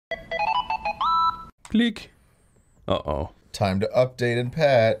Click. Uh-oh. Time to update and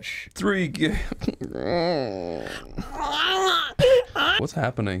patch. 3 gig. What's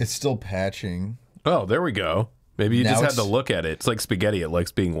happening? It's still patching. Oh, there we go. Maybe you Now just had to look at it. It's like spaghetti. It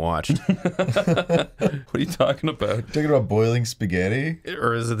likes being watched. What are you talking about? Talking about boiling spaghetti?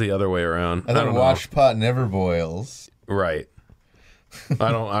 Or is it the other way around? I thought a wash pot never boils. Right.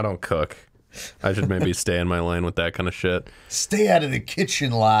 I don't cook. I should maybe stay in my lane with that kind of shit. Stay out of the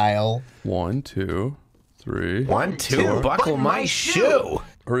kitchen, Lyle. 1, 2, 3. 1, 2, buckle my shoe.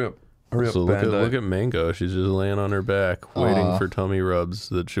 Hurry up. Hurry up, So Bandai. look at Mango. She's just laying on her back, waiting for tummy rubs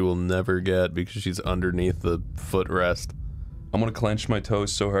that she will never get because she's underneath the footrest. I'm gonna clench my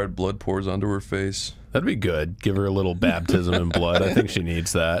toes so hard blood pours onto her face. That'd be good. Give her a little baptism in blood. I think she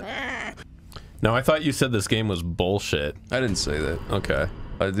needs that. Now, I thought you said this game was bullshit. I didn't say that. Okay.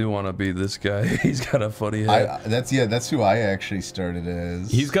 I do want to be this guy. He's got a funny head. That's who I actually started as.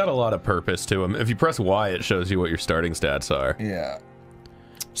 He's got a lot of purpose to him. If you press Y, it shows you what your starting stats are. Yeah.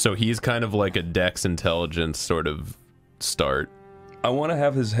 So he's kind of like a Dex intelligence sort of start. I want to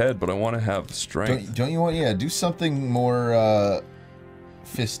have his head, but I want to have strength. Don't you want? Yeah, do something more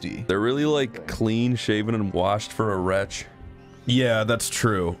fisty. They're really like clean shaven and washed for a wretch. Yeah, that's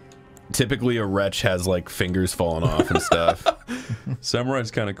true. Typically a wretch has like fingers falling off and stuff. Samurai's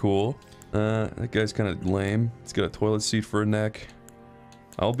kind of cool. That guy's kind of lame. He's got a toilet seat for a neck.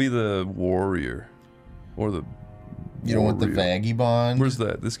 I'll be the warrior. Or the You don't want the vagabond? Where's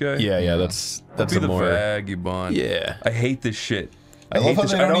that? This guy? Yeah, that's I'll be a the more... vagabond. Yeah. I hate this shit. I love how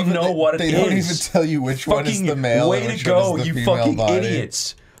I don't know what it is. They don't even tell you which one is the male way and which to go, one is the you female fucking body.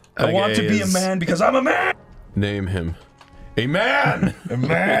 idiots. I Okay, want to be a man because I'm a man! Name him. A man! A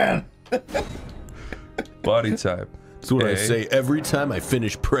man! Body type. That's what I say every time I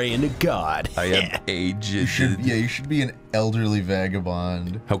finish praying to God. I am aged. You should be an elderly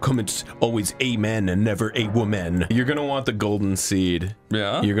vagabond. How come it's always a man and never a woman? You're gonna want the golden seed.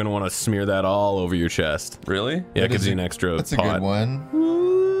 Yeah? You're gonna want to smear that all over your chest. Really? Yeah, it gives you an extra That's pot. a good one.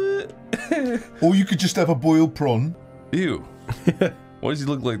 Or you could just have a boiled prawn. Ew. Why does he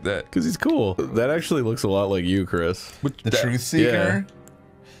look like that? Because he's cool. That actually looks a lot like you, Chris. The Truth Seeker?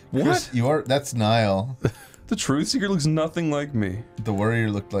 What? Chris, that's Niall. The Truth Seeker looks nothing like me. The Warrior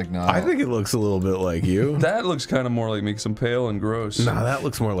looked like Niall. I think it looks a little bit like you. That looks kind of more like me because I'm pale and gross. Nah, that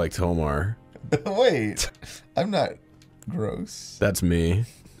looks more like Tomar. Wait, I'm not gross. That's me.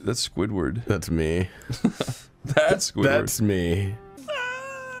 That's Squidward. That's me. That's Squidward. That's me.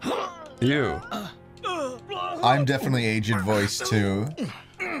 You. I'm definitely aged voice too.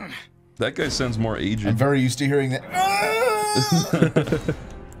 That guy sounds more aged. I'm very used to hearing that.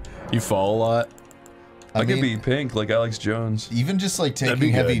 You fall a lot? I could be pink like Alex Jones. Even just like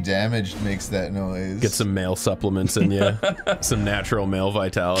taking heavy damage makes that noise. Get some male supplements in you. Some natural male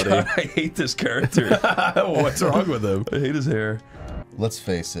vitality. God, I hate this character. What's wrong with him? I hate his hair. Let's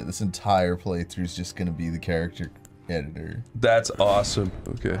face it, this entire playthrough is just gonna be the character editor. That's awesome.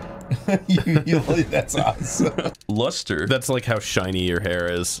 Okay. That's awesome. Luster. That's like how shiny your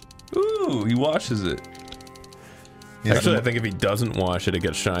hair is. Ooh, he washes it. Yeah, actually, I think if he doesn't wash it, it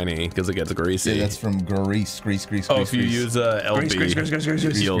gets shiny because it gets greasy. Yeah, that's from grease. Oh, if you use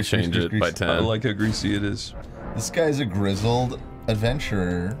LB, you'll change it by 10. I like how greasy it is. This guy's a grizzled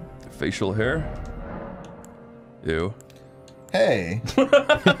adventurer. Facial hair. Ew. Hey.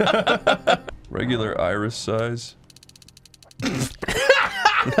 Regular iris size.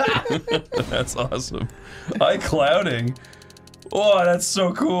 That's awesome. Eye clouding. Oh, that's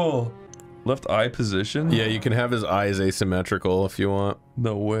so cool. Left eye position? Yeah, you can have his eyes asymmetrical if you want.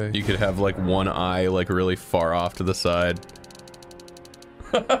 No way. You could have like one eye like really far off to the side.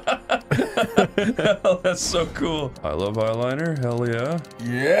 That's so cool. I love eyeliner. Hell yeah.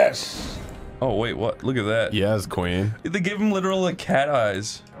 Yes. Oh wait, what? Look at that. Yes, queen. They give him literal like cat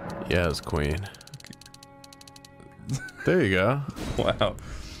eyes. Yes, queen. There you go. Wow.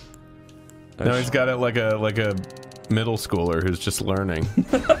 Now he's got it like a middle schooler who's just learning.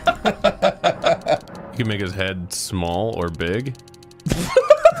 You can make his head small or big.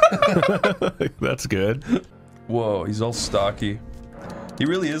 That's good. Whoa, he's all stocky. He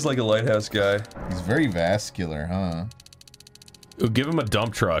really is like a lighthouse guy. He's very vascular, huh? Ooh, give him a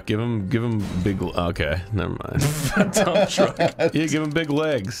dump truck. Give him big. Okay, never mind. Dump truck. Yeah, give him big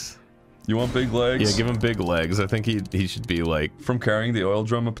legs. You want big legs? Yeah, give him big legs. I think he should be like from carrying the oil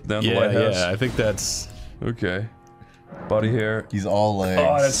drum up and down the lighthouse. Yeah, I think that's okay. Body hair. He's all legs.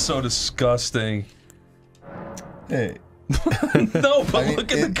 Oh, that's so disgusting. Hey. No, but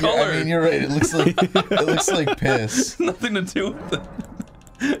look at the color. I mean, you're right. It looks like piss. Nothing to do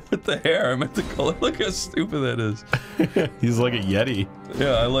with the hair. I meant the color. Look how stupid that is. He's like a Yeti.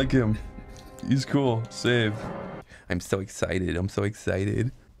 Yeah, I like him. He's cool. Save. I'm so excited. I'm so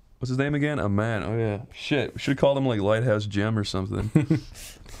excited. What's his name again? A man. Oh yeah. Shit. We should have called him like Lighthouse Gem or something.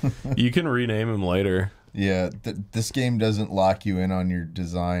 You can rename him later. Yeah, this game doesn't lock you in on your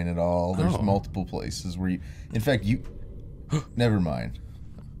design at all. There's multiple places where you... In fact, you... Never mind.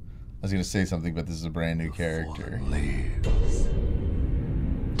 I was going to say something, but this is a brand new character. Leaves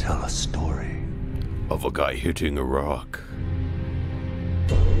tell a story of a guy hitting a rock.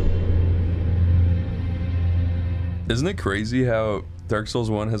 Isn't it crazy how Dark Souls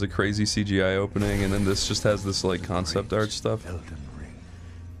 1 has a crazy CGI opening and then this just has this like concept art stuff?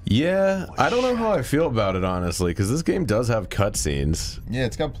 Yeah, I don't know how I feel about it honestly, because this game does have cutscenes. Yeah,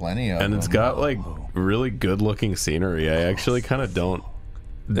 it's got plenty of them. And it's got like really good looking scenery. I actually kind of don't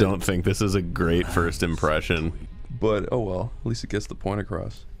think this is a great first impression. But oh well, at least it gets the point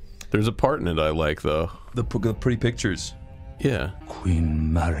across. There's a part in it I like though. The pretty pictures. Yeah.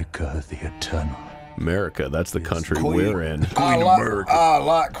 Queen Marika the Eternal. America, that's the country we're in. I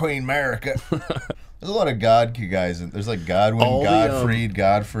like Queen Marika. There's a lot of God guys. There's like Godwin, Godfried,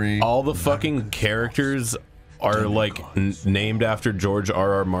 Godfrey. All the fucking characters are like named after George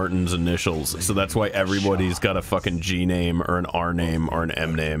R.R. Martin's initials, so that's why everybody's got a fucking G name or an R name or an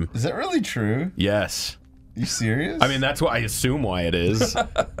M name. Is that really true? Yes. You serious? I mean, that's what I assume why it is.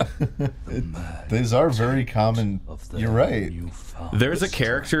 These are very common. You're right. There's a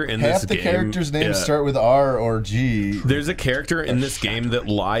character in this game. Half the characters' names start with R or G. There's a character in this game that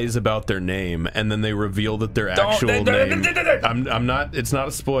lies about their name, and then they reveal that their actual name. I'm not. It's not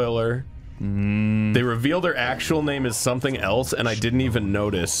a spoiler. They reveal their actual name is something else, and I didn't even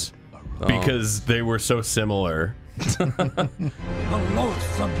notice because they were so similar. The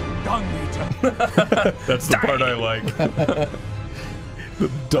loathsome dung eater. That's the part I like. The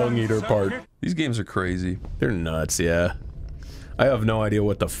dung eater part. These games are crazy. They're nuts, yeah. I have no idea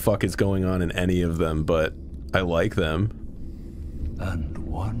what the fuck is going on in any of them, but I like them. And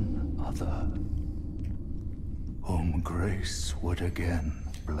one other, whom grace would again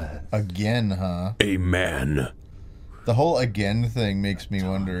bless. Again, huh? Amen. The whole again thing makes me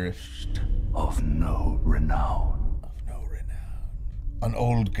wonder if... Of no renown. An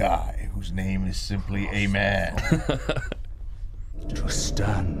old guy whose name is simply Amen. To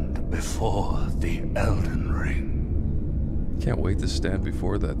stand before the Elden Ring. Can't wait to stand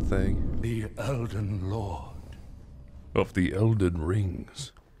before that thing. The Elden Lord. Of the Elden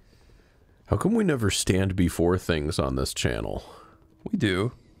Rings. How come we never stand before things on this channel? We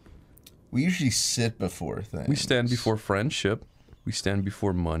do. We usually sit before things. We stand before friendship. We stand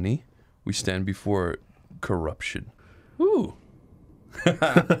before money. We stand before corruption. Ooh.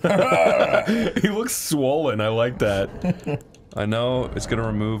 He looks swollen. I like that. I know it's gonna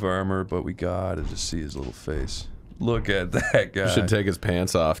remove armor, but we gotta just see his little face. Look at that guy. We should take his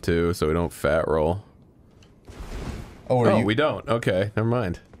pants off too, so we don't fat roll. Oh, we don't. Okay, never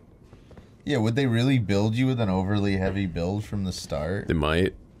mind. Yeah, would they really build you with an overly heavy build from the start? They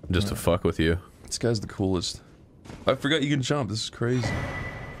might, just to fuck with you. This guy's the coolest. I forgot you can jump. This is crazy.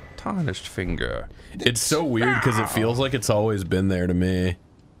 Tarnished finger. It's so weird because it feels like it's always been there to me,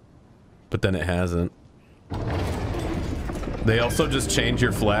 but then it hasn't. They also just change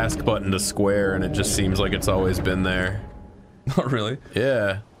your flask button to square, and it just seems like it's always been there. Oh, really?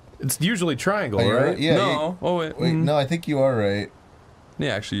 Yeah. It's usually triangle, right? Yeah. No. Oh, wait. No, I think you are right.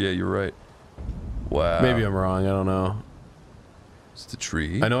 Yeah, actually, yeah, you're right. Wow. Maybe I'm wrong. I don't know. It's the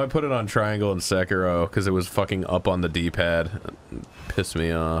tree. I know I put it on triangle in Sekiro because it was fucking up on the D-pad. It pissed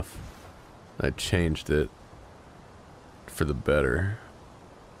me off. I changed it for the better.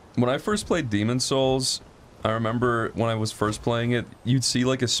 When I first played Demon's Souls, I remember when I was first playing it, you'd see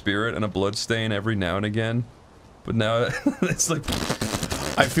like a spirit and a bloodstain every now and again. But now it's like...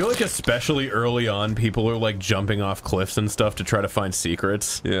 I feel like especially early on, people are like jumping off cliffs and stuff to try to find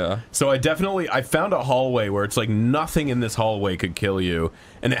secrets. Yeah. So I found a hallway where it's like nothing in this hallway could kill you,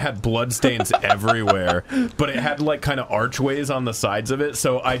 and it had bloodstains everywhere, but it had like kind of archways on the sides of it,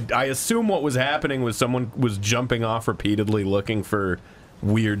 so I assume what was happening was someone was jumping off repeatedly looking for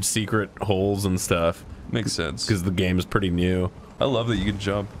weird secret holes and stuff. Makes sense. Because the game is pretty new. I love that you can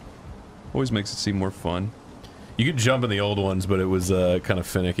jump. Always makes it seem more fun. You could jump in the old ones, but it was kind of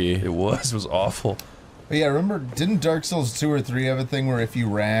finicky. It was awful. But yeah, remember, didn't Dark Souls 2 or 3 have a thing where if you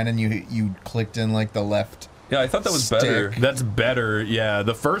ran and you clicked in like the left Yeah, I thought that was stick? better. That's better, yeah.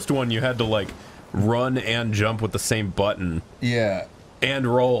 The first one you had to like run and jump with the same button. Yeah. And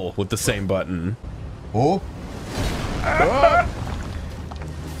roll with the same button. Oh.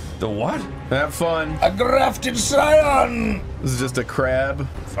 The what? Have fun. A grafted scion! This is just a crab.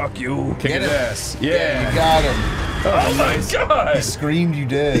 Fuck you. Kick his ass. Yeah. You got him. Oh my god! He screamed you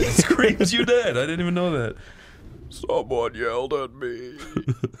dead. Screams you dead. I didn't even know that. Someone yelled at me.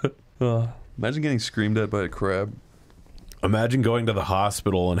 Imagine getting screamed at by a crab. Imagine going to the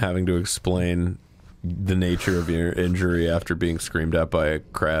hospital and having to explain the nature of your injury after being screamed at by a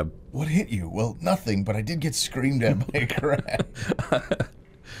crab. What hit you? Well, nothing, but I did get screamed at by a crab.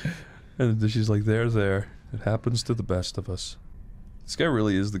 And she's like, there. It happens to the best of us. This guy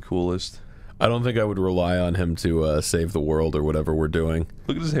really is the coolest. I don't think I would rely on him to save the world or whatever we're doing.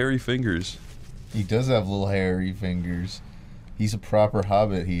 Look at his hairy fingers. He does have little hairy fingers. He's a proper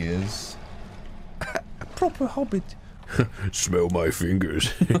hobbit, he is. A proper hobbit. Smell my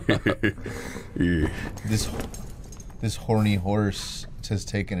fingers. Yeah. This horny horse has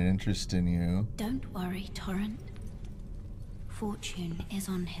taken an interest in you. Don't worry, Torrent. Fortune is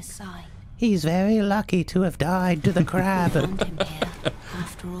on his side. He's very lucky to have died to the crab. Found him here,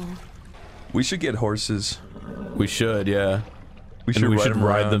 after all. We should get horses. We should, yeah. We should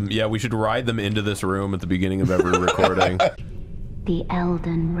ride them. Yeah, we should ride them into this room at the beginning of every recording. The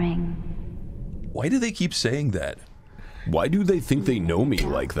Elden Ring. Why do they keep saying that? Why do they think they know me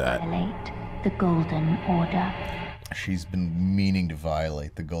like that? Violate the Golden Order. She's been meaning to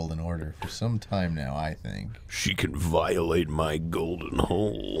violate the Golden Order for some time now, I think. She can violate my golden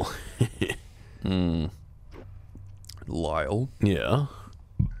hole. Lyle, Yeah.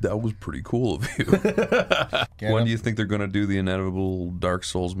 that was pretty cool of you. When do you think they're gonna do the inevitable Dark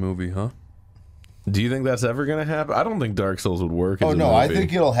Souls movie, huh? Do you think that's ever gonna happen? I don't think Dark Souls would work as Oh a no, movie. I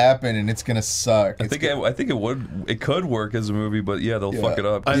think it'll happen and it's gonna suck. I think it would. It could work as a movie, but yeah, they'll fuck it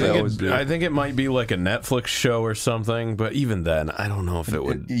up. I They think, always do. I think it might be like a Netflix show or something, but even then, I don't know if it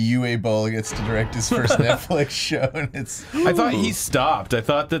would. UA Ball gets to direct his first Netflix show and it's... I thought he stopped. I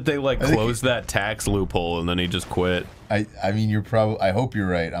thought that they like closed that tax loophole and then he just quit. I mean, you're probably... I hope you're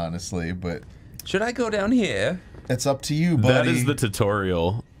right, honestly, but... Should I go down here? It's up to you, buddy. That is the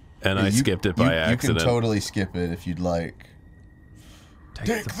tutorial, and I skipped it by accident. You can totally skip it if you'd like.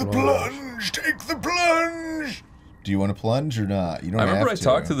 Take the plunge! Take the plunge! Do you want to plunge or not? You don't I remember have I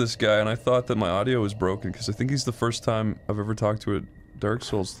talked to this guy and I thought that my audio was broken because I think he's the first time I've ever talked to a Dark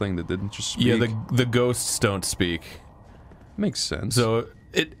Souls thing that didn't just speak. Yeah, the ghosts don't speak. Makes sense. So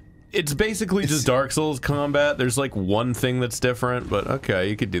it's basically just Dark Souls combat. There's like one thing that's different, but okay,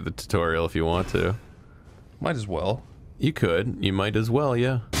 you could do the tutorial if you want to. Might as well. You could. You might as well,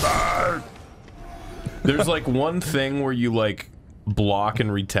 yeah. There's like one thing where you like block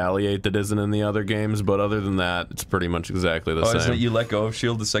and retaliate that isn't in the other games, but other than that, it's pretty much exactly the same. Isn't it you let go of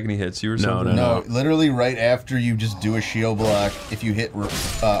shield the second he hits you or something? No, literally right after you just do a shield block, if you hit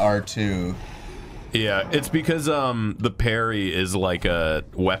R2. Yeah, it's because the parry is like a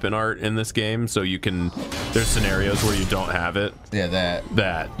weapon art in this game, so you can. There's scenarios where you don't have it. Yeah,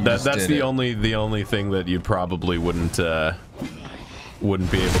 that's the only thing that you probably wouldn't be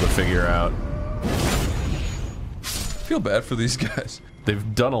able to figure out. I feel bad for these guys.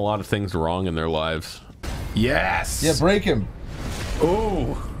 They've done a lot of things wrong in their lives. Yes. Yeah, break him.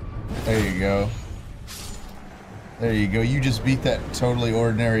 Oh. There you go. There you go. You just beat that totally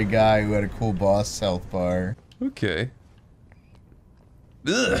ordinary guy who had a cool boss health bar. Okay.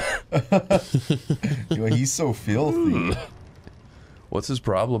 Ugh. Yo, he's so filthy. What's his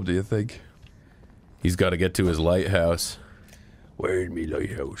problem, do you think? He's got to get to his lighthouse. Where's me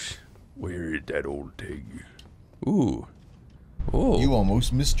lighthouse? Where is that old thing? Ooh. Oh. You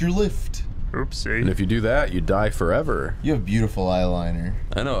almost missed your lift. Oopsie. And if you do that, you die forever. You have beautiful eyeliner.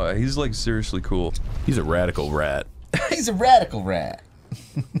 I know, he's like seriously cool. He's a radical rat. He's a radical rat.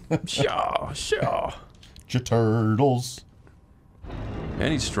 Shaw. Turtles.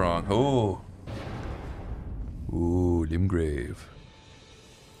 And he's strong. Oh. Ooh, Limgrave.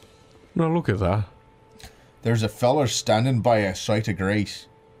 Now look at that. There's a feller standing by a sight of grace.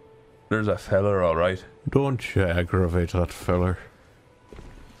 There's a feller, alright. Don't you aggravate that feller.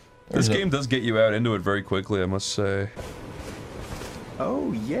 This game does get you out into it very quickly, I must say.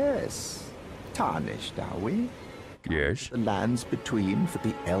 Oh, yes. Tarnished, are we? Yes. The lands between for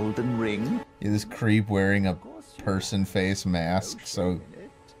the Elden Ring. Yeah, this creep wearing a person face mask so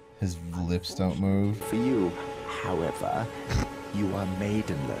his lips don't move. For you, however, you are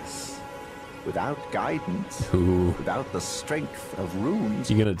maidenless. Without guidance, Ooh. without the strength of runes.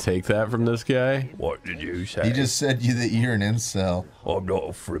 You gonna take that from this guy? What did you say? He just said you that you're an incel. I'm not a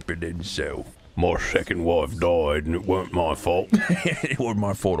frippin' incel. My second wife died and it weren't my fault. It wasn't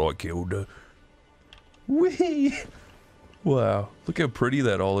my fault I killed her. Whee! Wow, look how pretty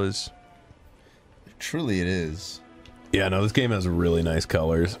that all is. Truly it is. Yeah, no, this game has really nice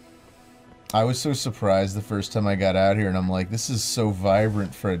colors. I was so surprised the first time I got out here and I'm like, this is so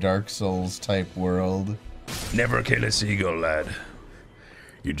vibrant for a Dark Souls type world. Never kill a seagull, lad.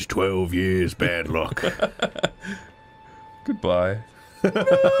 It's 12 years bad luck. Goodbye.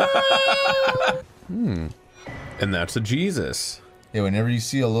 And that's a Jesus. Yeah, whenever you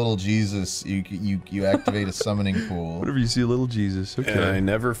see a little Jesus, you activate a summoning pool. Whenever you see a little Jesus. Okay. And I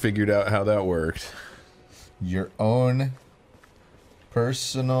never figured out how that worked. Your own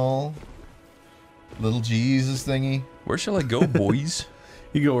personal little Jesus thingy. Where shall I go, boys?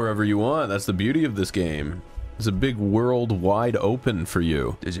 You go wherever you want. That's the beauty of this game. It's a big world wide open for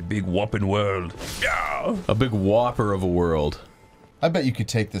you. There's a big whopping world. Yeah. A big whopper of a world. I bet you could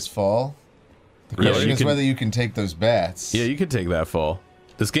take this fall. The Really? question You is can- whether you can take those bats. Yeah, you could take that fall.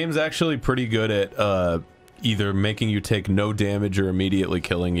 This game's actually pretty good at either making you take no damage or immediately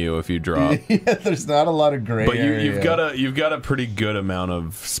killing you if you drop. Yeah, there's not a lot of gray But area. you've got a pretty good amount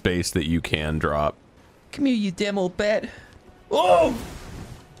of space that you can drop. Come here, you damn old bat. Oh!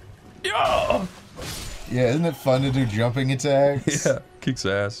 Yeah! Yeah, isn't it fun to do jumping attacks? Yeah, kicks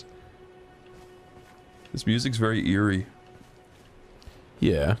ass. This music's very eerie.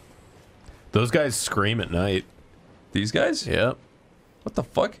 Yeah. Those guys scream at night. These guys? Yep. What the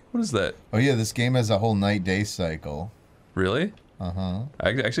fuck? What is that? Oh yeah, this game has a whole night-day cycle. Really? Uh-huh.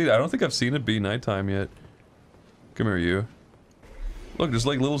 Actually, I don't think I've seen it be nighttime yet. Come here, you. Look, there's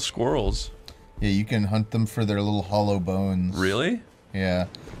like little squirrels. Yeah, you can hunt them for their little hollow bones. Really? Yeah.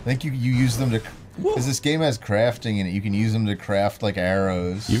 I think you use them to... Because this game has crafting in it, you can use them to craft, like,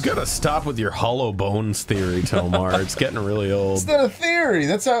 arrows. You've got to stop with your hollow bones theory, Tomar. It's getting really old. It's not a theory,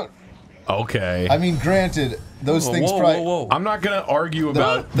 that's how... Okay. I mean, granted, those Whoa, things whoa, probably... whoa, whoa. I'm not going to argue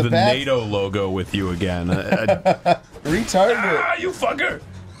about the the bat- NATO logo with you again. Retarded. Ah, you fucker!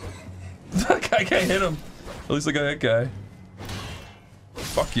 I can't hit him. At least I got that guy.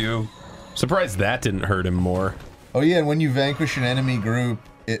 Fuck you. Surprised that didn't hurt him more. Oh yeah, and when you vanquish an enemy group,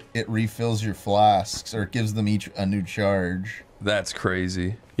 it refills your flasks, or it gives them each a new charge. That's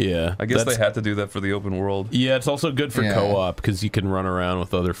crazy. Yeah. I guess that's- they had to do that for the open world. Yeah, it's also good for Yeah. co-op because you can run around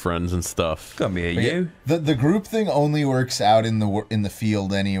with other friends and stuff. Come here, you. The group thing only works out in the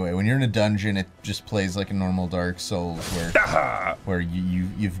field anyway. When you're in a dungeon, it just plays like a normal Dark Souls, where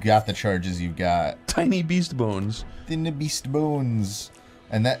you've got the charges you've got. Tiny beast bones. In the beast bones,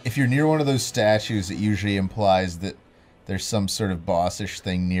 and that if you're near one of those statues, it usually implies that there's some sort of bossish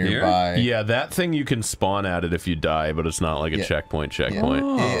thing nearby. Yeah, that thing you can spawn at it if you die, but it's not like a Yeah. checkpoint.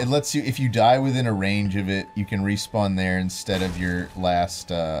 Yeah. It lets you, if you die within a range of it, you can respawn there instead of your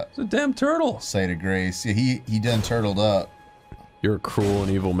last It's a damn turtle. site of grace. Yeah, he done turtled up. You're a cruel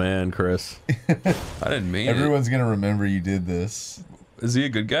and evil man, Chris. I didn't mean Everyone's gonna remember you did this. it. Is he a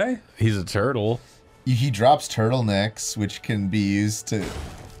good guy? He's a turtle. He drops turtlenecks, which can be used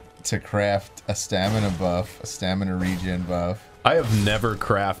to craft a stamina buff, a stamina regen buff. I have never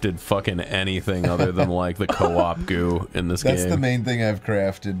crafted fucking anything other than like the co-op goo in this That's game. the main thing I've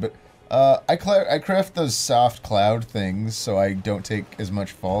crafted, but I craft those soft cloud things so I don't take as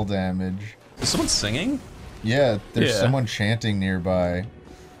much fall damage. Is someone singing? Yeah, there's Yeah. someone chanting nearby.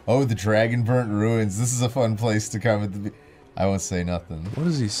 Oh, the Dragon Burnt Ruins. This is a fun place to come at the... I won't say nothing. What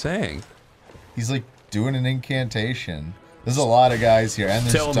is he saying? He's like doing an incantation. There's a lot of guys here, and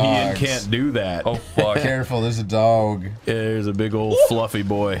there's Tell him dogs. he can't do that. Oh, fuck. Careful, there's a dog. There's a big old fluffy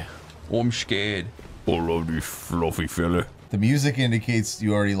boy. I'm scared. I love this fluffy fella. The music indicates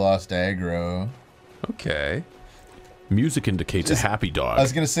you already lost aggro. Okay. Music indicates a happy dog. I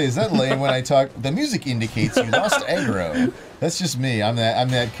was gonna say, is that lame when I talk? The music indicates you lost aggro. That's just me. I'm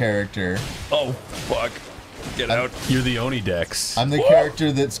that character. Oh, fuck. Get out. You're the Onidex. I'm the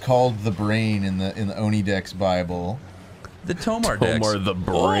character that's called the Brain in the Onidex Bible. The Tomar Dex. Tomar the Oh,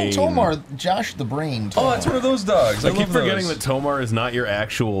 brain. Tomar, Josh the Brain. Oh, that's one of those dogs. I I keep love forgetting those. that Tomar is not your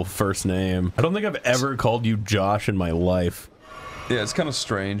actual first name. I don't think I've ever called you Josh in my life. Yeah, it's kind of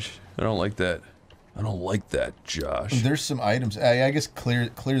strange. I don't like that. I don't like that, Josh. There's some items. I guess clear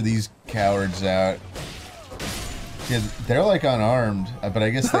these cowards out. Yeah, they're like unarmed, but I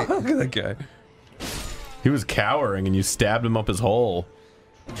guess they. Look at that guy. He was cowering and you stabbed him up his hole.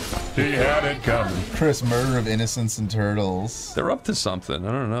 He had it coming. Chris, murder of innocents and turtles. They're up to something.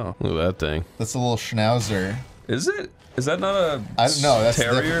 I don't know. Look at that thing. That's a little schnauzer. Is it? Is that not a I don't know. That's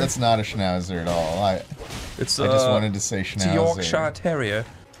terrier? that's not a schnauzer at all. I It's just wanted to say It's a schnauzer. Yorkshire Terrier.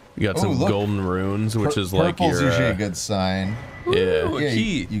 You got Oh, some look. golden runes, which is like purple's your usually a good sign. yeah. Ooh, a Yeah,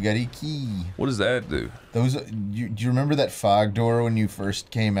 key. you got a key. What does that do? Those. Do you remember that fog door when you first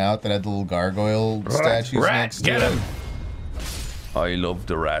came out that had the little gargoyle statues Rat, next get to him. it? I love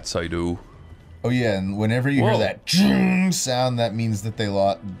the rats. I do. Oh yeah, and whenever you Whoa. hear that "jing" sound, that means that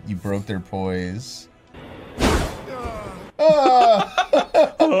you broke their poise.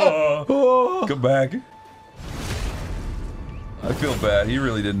 Come back. I feel bad. He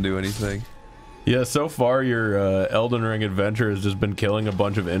really didn't do anything. Yeah, so far your Elden Ring adventure has just been killing a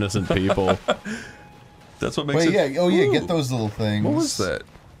bunch of innocent people. That's what makes it... yeah. Oh, yeah, Ooh. get those little things. What was that?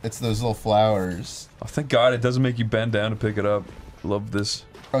 It's those little flowers. Oh, thank God it doesn't make you bend down to pick it up. Love this.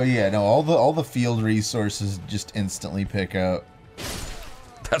 Oh, yeah, no, all the field resources just instantly pick up.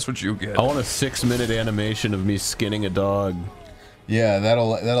 That's what you get. I want a 6-minute animation of me skinning a dog. Yeah,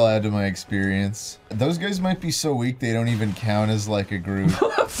 that'll add to my experience. Those guys might be so weak they don't even count as like a group.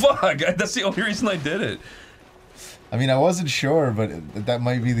 Fuck, that's the only reason I did it. I mean, I wasn't sure, but that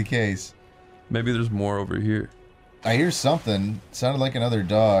might be the case. Maybe there's more over here. I hear something. Sounded like another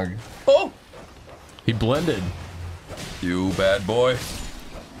dog. Oh! He blended. You bad boy.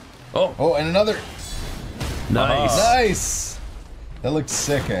 Oh! Oh, and another. Nice. Nice! That looked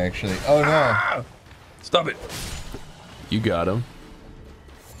sick, actually. Oh, no. Ah! Stop it. You got him.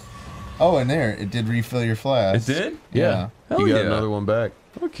 Oh, and there. It did refill your flask. It did? Yeah. Hell You got yeah. another one back.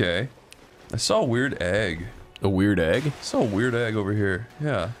 Okay. I saw a weird egg. A weird egg? I saw a weird egg over here.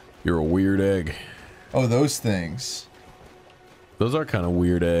 Yeah. You're a weird egg. Oh, those things. Those are kind of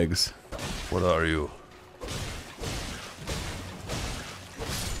weird eggs. What are you?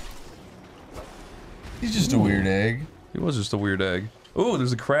 He's just a weird egg. He was just a weird egg. Oh,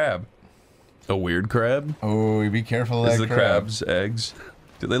 there's a crab. A weird crab? Oh, be careful of Is that the crab's eggs?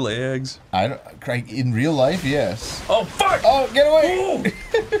 Do they lay eggs? I don't. In real life, yes. Oh, fuck! Oh, get away!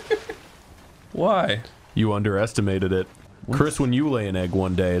 Why? You underestimated it. Chris, when you lay an egg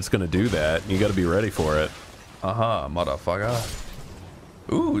one day, it's gonna do that. You gotta be ready for it. Aha, motherfucker.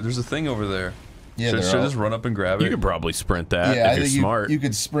 Ooh, there's a thing over there. Yeah, should they're I all- just run up and grab it? You could probably sprint that Yeah, I if you're think smart. you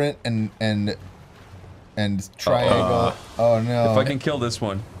could sprint and triangle. Oh no! If I can kill this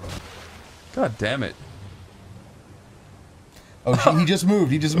one. God damn it. Oh, he just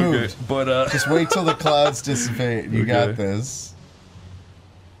moved. He just moved. Okay, but Just wait till the clouds dissipate. You got Okay. this.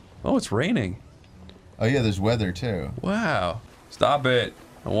 Oh, it's raining. Oh yeah, there's weather too. Wow. Stop it.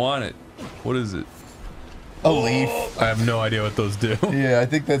 I want it. What is it? A leaf. I have no idea what those do. Yeah, I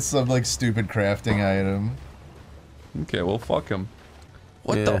think that's some like stupid crafting item. Okay, well, fuck him.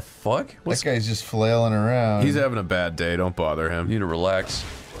 What Yeah. the fuck? That guy's just flailing around. He's having a bad day. Don't bother You him. need to relax.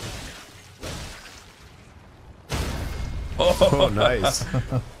 Oh, nice.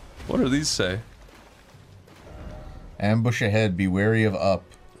 What do these say? Ambush ahead. Be wary of up.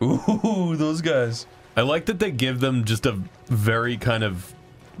 Ooh, those guys. I like that they give them just a very kind of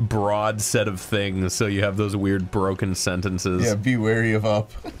broad set of things, so you have those weird broken sentences. Yeah, be wary of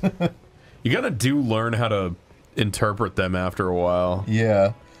up. You gotta learn how to interpret them after a while.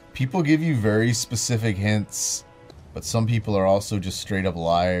 Yeah, people give you very specific hints, but some people are also just straight up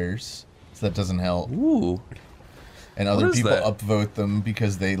liars, so that doesn't help. Ooh. And other is people that? upvote them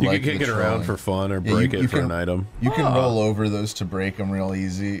because they You like can kick the it around trolling. for fun or Yeah, break you it for can- an item. You can roll over those to break them real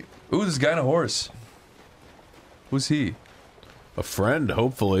easy. Ooh, this guy on a horse. Who's he? A friend,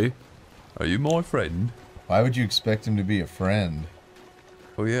 hopefully. Are you my friend? Why would you expect him to be a friend?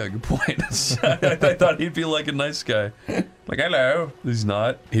 Oh yeah, good point. I thought he'd be like a nice guy. Like, hello. He's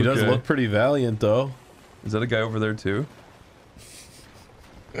not. He does Okay. look pretty valiant, though. Is that a guy over there too?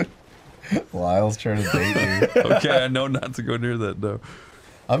 Lyle's trying to bait you. Okay, I know not to go near that though.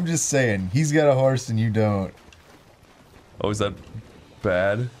 I'm just saying, he's got a horse and you don't. Oh, is that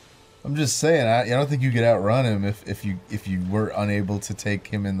bad? I'm just saying, I don't think you could outrun him if you were unable to take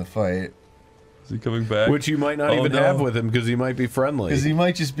him in the fight. Is he coming back? Which you might not Oh, even no. have with him because he might be friendly. Because he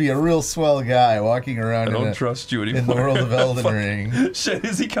might just be a real swell guy walking around I don't trust you anymore. in the world of Elden Fuck. Ring. Shit,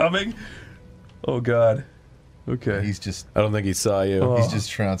 is he coming? Oh god. Okay. He's just I don't think he saw you. Oh. he's just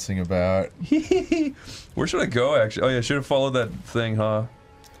trouncing about. Where should I go actually? Oh yeah, I should have followed that thing, huh?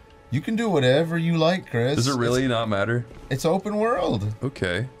 You can do whatever you like, Chris. Does it really not matter? It's open world.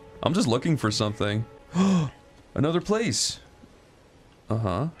 Okay. I'm just looking for something. Another place.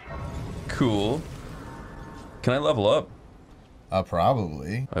 Uh-huh. Cool. Can I level up?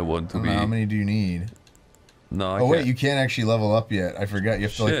 Probably. I want to I don't be. know, how many do you need? No, I Oh can't. wait, you can't actually level up yet. I forgot. You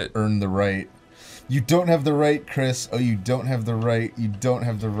have to like Shit. earn the right. You don't have the right, Chris. Oh, you don't have the right. You don't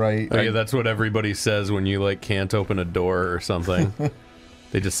have the right. Oh, yeah, that's what everybody says when you like can't open a door or something.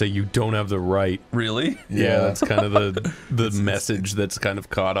 They just say you don't have the right. Really? Yeah, that's kind of the message that's kind of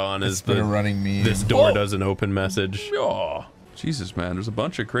caught on It's is been a the running meme. this door Oh. doesn't open message. Oh, Jesus, man. There's a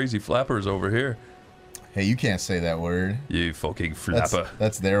bunch of crazy flappers over here. Hey, you can't say that word. You fucking That's, flapper.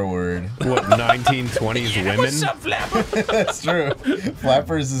 that's their word. What 1920s women? flapper? That's true.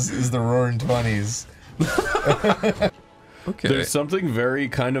 Flappers is the roaring 20s. Okay. There's something very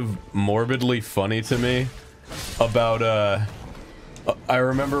kind of morbidly funny to me about I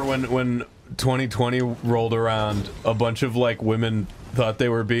remember when 2020 rolled around, a bunch of like women thought they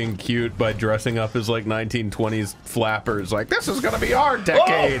were being cute by dressing up as like 1920s flappers. Like, this is gonna be our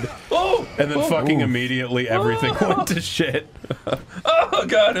decade. And then fucking immediately everything went to shit. Oh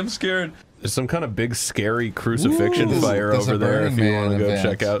god, I'm scared. There's some kind of big scary crucifixion fire there's over a there if Burning you want to Man go event.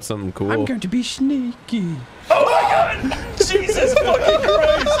 check out something cool. I'm going to be sneaky. Oh my god! Jesus fucking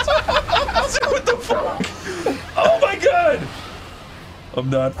Christ! What the fuck? Oh my god!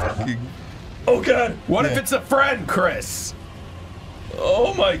 I'm not fucking... Oh god! What if it's a friend, Chris?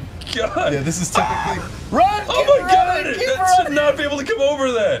 Oh my god! Yeah, this is typically... Run! Oh my god! That should not be able to come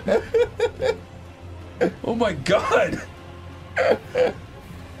over that! Oh my god!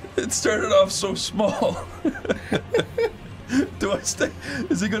 It started off so small. Do I stay?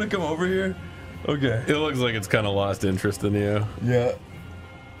 Is he gonna come over here? Okay. It looks like it's kind of lost interest in you. Yeah.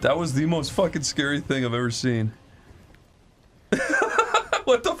 That was the most fucking scary thing I've ever seen.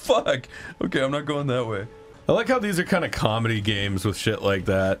 What the fuck? Okay, I'm not going that way. I like how these are kind of comedy games with shit like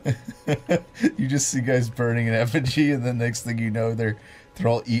that. You just see guys burning an effigy, and then next thing you know, they're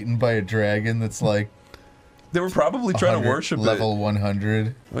all eaten by a dragon that's like... They were probably trying to worship level it.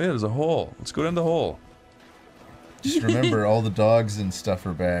 100. Oh yeah, there's a hole. Let's go down the hole. Just remember, all the dogs and stuff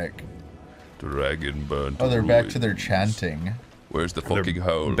are back. Dragon burn. Oh, they're back to their chanting. Where's the fucking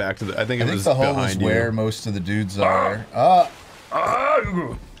hole? Back to the. I think I it think was the hole is behind where you. most of the dudes are. Ah!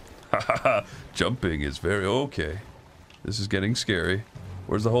 Jumping is very okay. This is getting scary.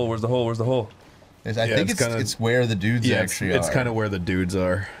 Where's the hole? Where's the hole? Where's the hole? I think it's where the dudes actually it's are. kind of where the dudes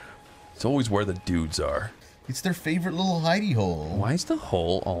are. It's always where the dudes are. It's their favorite little hidey hole. Why is the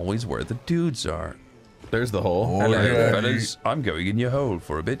hole always where the dudes are? There's the hole. Oh, Hello, yeah. fellas. I'm going in your hole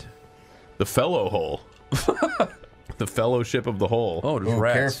for a bit. The fellow hole. The fellowship of the hole. Oh, there's Oh,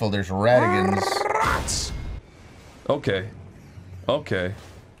 rats. careful, there's ratigans. Rats. Okay. Okay.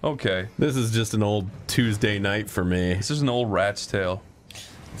 Okay. This is just an old Tuesday night for me. This is an old rat's tale.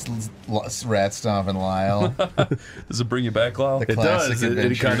 It's rat stomping Lyle. Does it bring you back, Lyle? The It classic does. It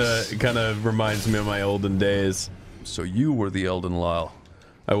adventures. kind of reminds me of my olden days. So you were the Elden Lyle.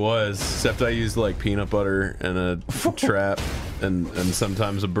 I was, except I used like peanut butter and a trap and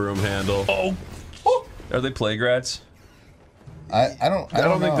sometimes a broom handle. Oh. Are they plague rats? I don't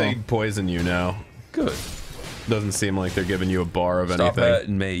think know. they poison you now. Good. Doesn't seem like they're giving you a bar of Stop anything.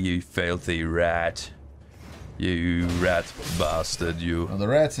 hurting me, you filthy rat. You rat bastard, you. Well, the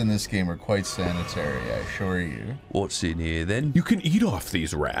rats in this game are quite sanitary, I assure you. What's in here then? You can eat off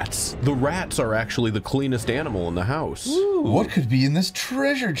these rats. The rats are actually the cleanest animal in the house. What could be in this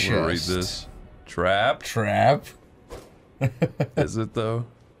treasure chest? We'll read this. Trap? Trap? Is it though?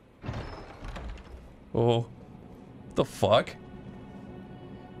 Oh. The fuck?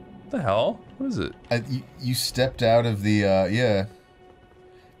 The hell? What is it? You stepped out of the, yeah.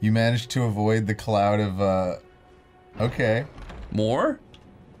 You managed to avoid the cloud of, okay. More?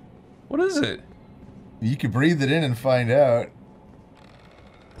 What is it? You could breathe it in and find out.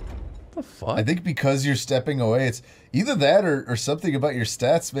 The fuck? I think because you're stepping away, it's either that or something about your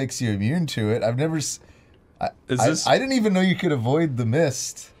stats makes you immune to it. I've never... I didn't even know you could avoid the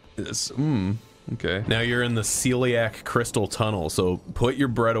mist. Okay. Now you're in the celiac crystal tunnel, so put your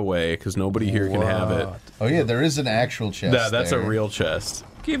bread away because nobody here can have it. Oh yeah, there is an actual chest. That's there. a real chest.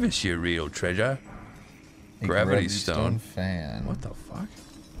 Give us your real treasure. A Gravity stone. fan. What the fuck?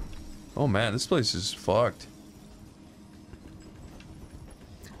 Oh man, this place is fucked.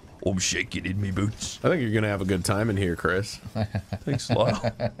 I'm shaking in me boots. I think you're gonna have a good time in here, Chris. Thanks a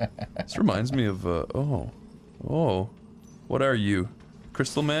lot. This reminds me of, oh. What are you?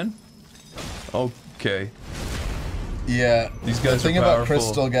 Crystal Man? Okay. Yeah. These guys the thing are about powerful.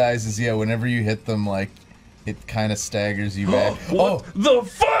 crystal guys is, yeah, whenever you hit them, like, it kind of staggers you back. What the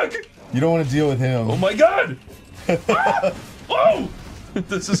fuck? You don't want to deal with him. Oh my god! Ah! Whoa!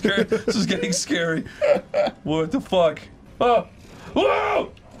 This is scary. This is getting scary. What the fuck? Oh!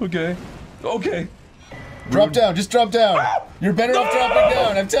 Whoa! Okay. Okay. Drop down. Just drop down. You're better off dropping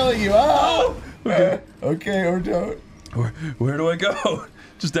down. I'm telling you. Ah! Okay. Okay, or don't. Where do I go?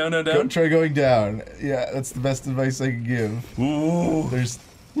 Just down, down, Go, down? try going down. Yeah, that's the best advice I can give. Ooh. There's...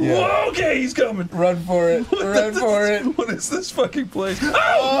 Yeah. Whoa, okay, he's coming. Run for it. Run for it. What is this fucking place?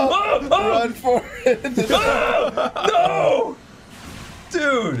 Oh! Run for it. No!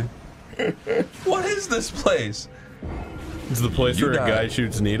 Dude! What is this place? It's the place You where a died. guy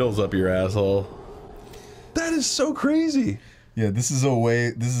shoots needles up your asshole. That is so crazy. Yeah, this is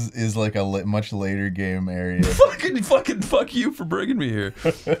is like a much later game area. Fucking fuck you for bringing me here.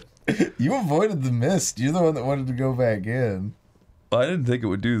 You avoided the mist. You're the one that wanted to go back in. I didn't think it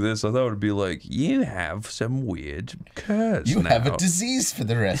would do this. I thought it would be like, you have some weird curse You now. have a disease for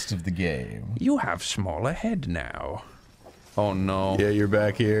the rest of the game. You have smaller head now. Oh no. Yeah, you're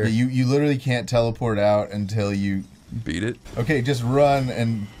back here. You literally can't teleport out until you... Beat it. Okay, just run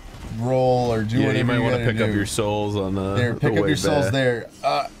and roll or do Yeah, whatever you might want to pick up your souls on the There, pick up your souls there.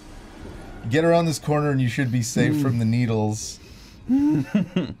 Get around this corner and you should be safe from the needles.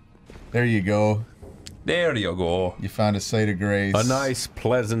 There you go. There you go. You found a site of grace. A nice,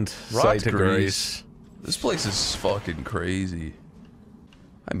 pleasant Rot sight of grease. grace. This place is fucking crazy.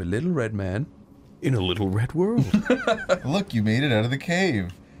 I'm a little red man. In a little red world. Look, you made it out of the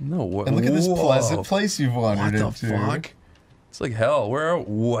cave. No way. And look at this pleasant place you've wandered What the into. fuck? It's like hell. Where are...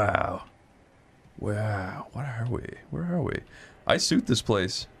 Wow. Wow. What are we? Where are we? I suit this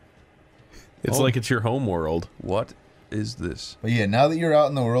place. It's like it's your home world. What is this? But yeah, now that you're out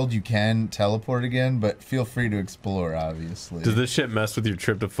in the world, you can teleport again, but feel free to explore, obviously. Does this shit mess with your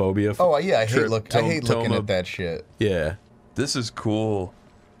tryptophobia? Oh, yeah, I hate looking Toma? at that shit. Yeah. This is cool.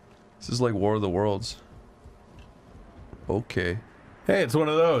 This is like War of the Worlds. Okay. Hey, it's one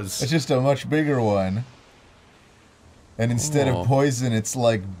of those. It's just a much bigger one. And instead of poison, it's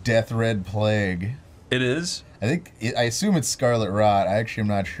like death red plague. It is? I assume it's scarlet rot. I actually am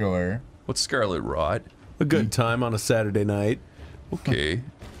not sure. What's Scarlet Rot? A good time on a Saturday night. Okay.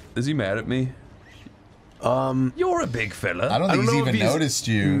 Is he mad at me? You're a big fella. I don't think he's know if even noticed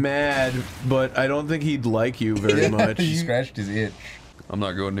you. Mad, but I don't think he'd like you very much. He scratched his itch. I'm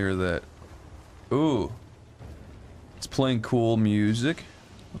not going near that. Ooh. It's playing cool music.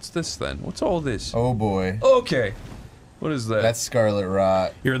 What's this then? What's all this? Oh boy. Okay. What is that? That's scarlet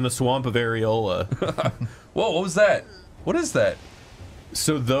rot. You're in the swamp of Areola. Whoa, what was that? What is that?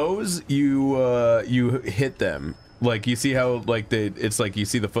 So those, you hit them. Like, you see how, like, it's like you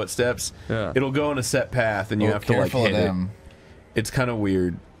see the footsteps? Yeah. It'll go in a set path, and you have to, like, careful hit of it. them. It's kind of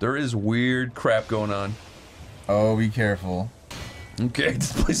weird. There is weird crap going on. Oh, be careful. Okay,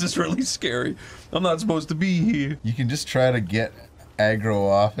 this place is really scary. I'm not supposed to be here. You can just try to get aggro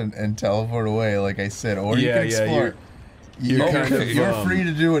off and teleport away, like I said, or you can explore. You're free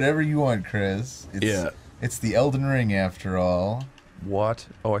to do whatever you want, Chris. It's the Elden Ring, after all. What?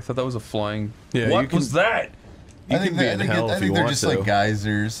 Oh, I thought that was a flying... Yeah, what was that? I think they're just like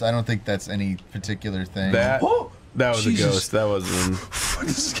geysers. I don't think that's any particular thing. That was Jesus. a ghost. That wasn't...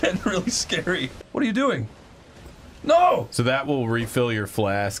 This is getting really scary. What are you doing? No! So that will refill your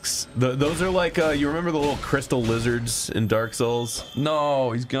flasks. Those are like, you remember the little crystal lizards in Dark Souls?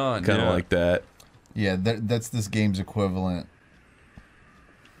 No, he's gone. Kind of like that. Yeah, that's this game's equivalent.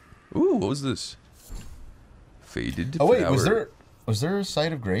 Ooh, what was this? Faded Oh wait, flower. was there a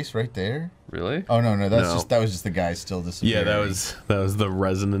site of grace right there? Really? Oh no, that was just the guy still disappearing. Yeah, that was the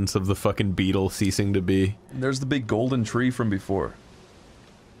resonance of the fucking beetle ceasing to be. There's the big golden tree from before.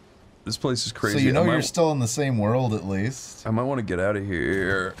 This place is crazy. So you know you're still in the same world at least. I might want to get out of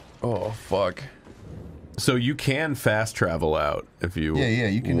here. Oh fuck. So you can fast travel out if you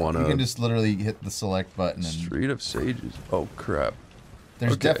you can wanna... you can just literally hit the select button and Street of Sages. Oh crap.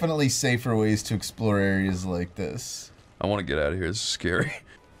 there's definitely safer ways to explore areas like this. I want to get out of here. This is scary.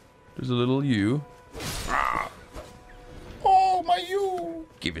 There's a little you. Oh my you!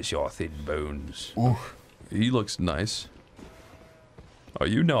 Give us your thin bones. Ooh. He looks nice. Are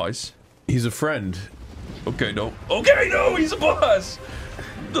you nice? He's a friend. Okay, no. Okay, no, he's a boss.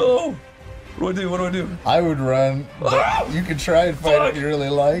 No. What do I do? What do I do? I would run, but you can try and fight if you really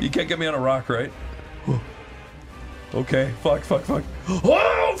like. You can't get me on a rock, right? Okay. Fuck.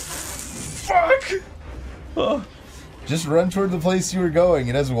 Oh, fuck. Oh. Just run toward the place you were going.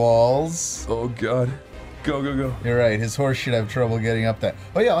 It has walls. Oh god. Go. You're right. His horse should have trouble getting up that.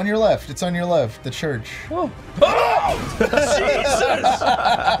 Oh yeah, on your left. It's on your left. The church. Oh. Jesus!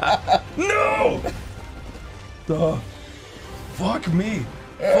 No! Fuck me.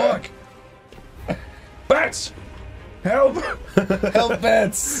 Fuck. Bats! Help! Help,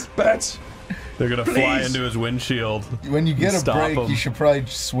 bats! Bats! They're gonna fly into his windshield. When you get a Stop break, him. you should probably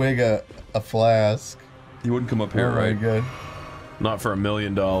swig a flask. He wouldn't come up here, Oh right? my god. Not for $1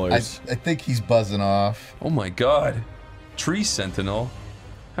 million. I think he's buzzing off. Oh my god. Tree Sentinel.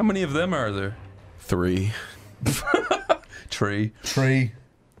 How many of them are there? 3. Tree.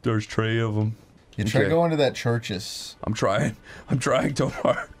 There's three of them. You try going to that churches. I'm trying,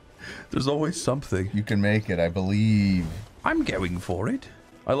 Tomar. There's always something. You can make it, I believe. I'm going for it.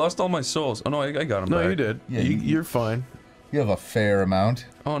 I lost all my souls. Oh no, I got them No, back. you did. Yeah, You're fine. You have a fair amount.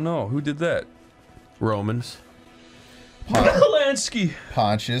 Oh no, who did that? Romans. Polanski.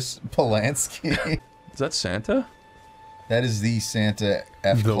 Pontius Polanski. Is that Santa? That is the Santa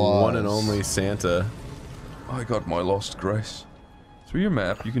F. The Claus. one and only Santa. I got my lost grace. Through your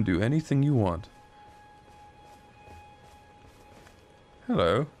map, you can do anything you want.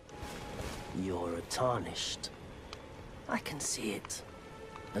 Hello. You're tarnished. I can see it.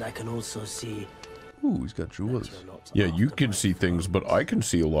 But I can also see... Ooh, he's got jewels. Yeah, you can see things, but I can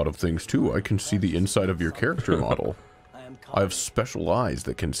see a lot of things too. I can see the inside of your character model. I have special eyes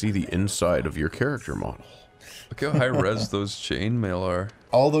that can see the inside of your character model. Look how high res those chainmail are.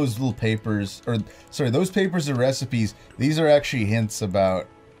 All those little papers, or sorry, those papers are recipes. These are actually hints about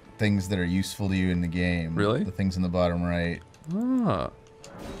things that are useful to you in the game. Really? The things in the bottom right. Ah.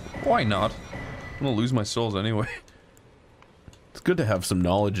 Why not? I'm gonna lose my souls anyway. It's good to have some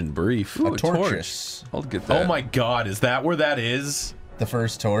knowledge and brief. Ooh, a torch. I'll get that. Oh my god, is that where that is? The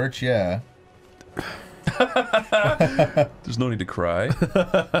first torch, yeah. There's no need to cry.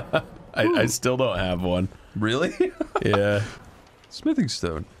 I still don't have one. Really? Yeah. Smithing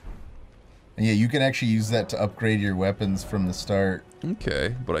stone. And yeah, you can actually use that to upgrade your weapons from the start.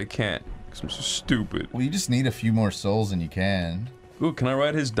 Okay, but I can't, because I'm so stupid. Well, you just need a few more souls and you can. Ooh, can I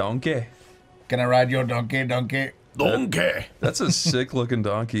ride his donkey? Can I ride your donkey, donkey? Donkey! That's a sick looking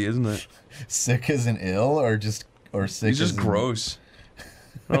donkey, isn't it? Sick as an ill, or sick He's just as gross.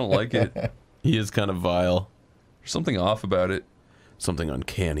 I don't like it. He is kind of vile. There's something off about it. Something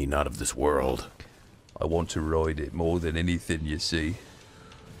uncanny, not of this world. I want to ride it more than anything, you see.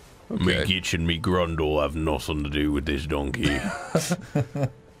 Me Okay. Gitch and me Grundle have nothing to do with this donkey.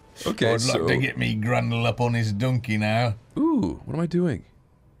 Okay, I'd so... like to get me Grundle up on his donkey now. Ooh, what am I doing?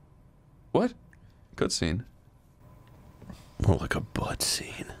 What? Cutscene. More like a butt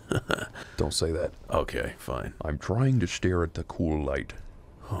scene. Don't say that. Okay, fine. I'm trying to stare at the cool light.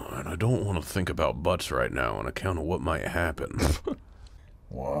 Oh, and I don't want to think about butts right now on account of what might happen.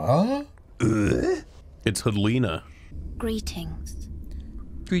 What? It's Helena. Greetings,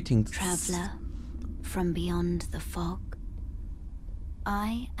 Greetings. traveler from beyond the fog.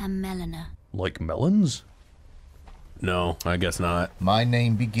 I am Melina. Like melons? No, I guess not. My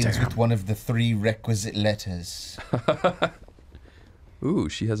name begins with one of the 3 requisite letters. Ooh,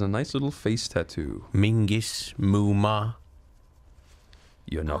 she has a nice little face tattoo. Mingis Muma.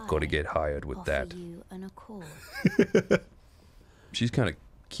 You're not going to get hired with Offer that. you an accord. She's kind of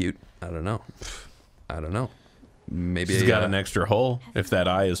cute. I don't know. I don't know. Maybe She's got an extra hole, if that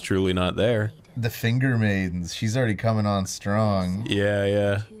eye is truly not there. The Finger Maidens. She's already coming on strong. Yeah,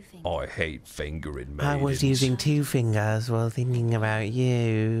 yeah. I hate fingering maidens. I was using 2 fingers while thinking about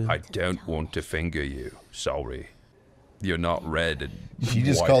you. I don't want to finger you. Sorry. You're not red and She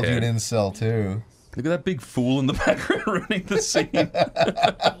just called you an white-head. incel, too. Look at that big fool in the background ruining the scene.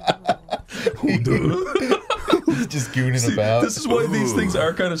 Just gooning about. This is why these things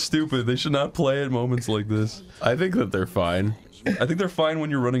are kind of stupid. They should not play at moments like this. I think that they're fine. I think they're fine when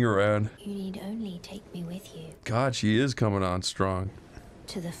you're running around. You need only take me with you God, she is coming on strong.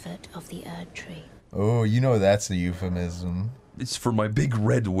 to the foot of the Erd tree. Oh, you know that's a euphemism. It's for my big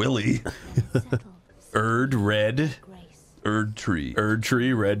red willy. Erd, red, Erd tree. Erd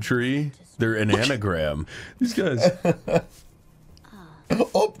tree, red tree. They're an anagram. These guys.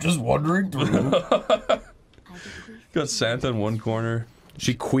 Oh, just wandering through. Got Santa in one corner.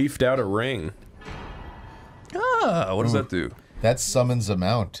 She queefed out a ring. Ah, what does that do? That summons a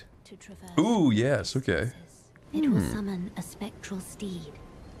mount. To traverse Ooh, yes, okay. it will summon a spectral steed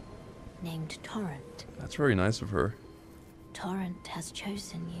named Torrent. That's very nice of her. Torrent has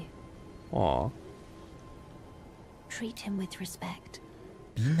chosen you. Aw. Treat him with respect.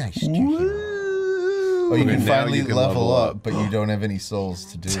 Be nice to him. Oh, you Okay, can now finally you can level level up, up. but you don't have any souls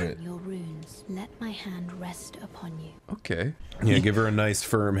to do it. Your runes. Let my hand rest upon you. Okay. Yeah, give her a nice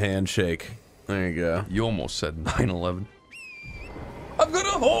firm handshake. There you go. You almost said 9/11. I've got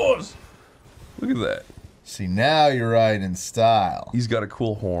a horse! Look at that. See, now you're riding in style. He's got a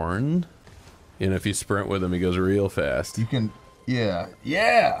cool horn. And if you sprint with him, he goes real fast. You can, yeah,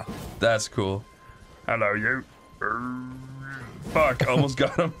 yeah. That's cool. Hello, you. Fuck, almost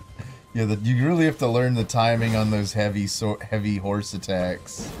got him. Yeah, you really have to learn the timing on those heavy horse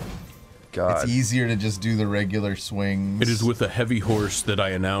attacks. God. It's easier to just do the regular swings. It is with a heavy horse that I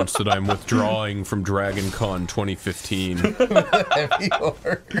announce that I'm withdrawing from Dragon Con 2015. heavy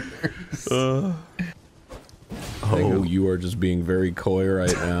horse. Oh, you are just being very coy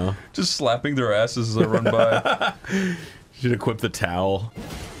right now. Just slapping their asses as I run by. Should equip the towel.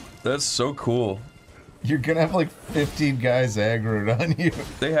 That's so cool. You're gonna have like 15 guys aggroed on you.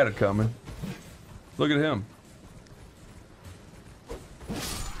 They had it coming. Look at him.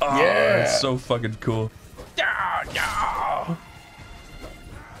 Oh, Yeah. that's so fucking cool.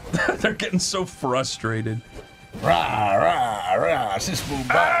 They're getting so frustrated. Rah, rah, rah, sis boom,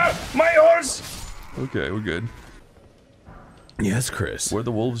 bah. My horse! Okay, we're good. Yes, Chris. Where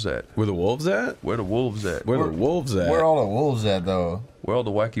the wolves at? Where the wolves at? Where the wolves at? Where the wolves at? Where all the wolves at, though? Where all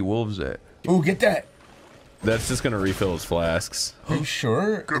the wacky wolves at? Ooh, get that! That's just gonna refill his flasks. Are you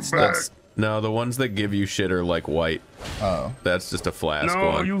sure? No, the ones that give you shit are like white. Oh. That's just a flask No,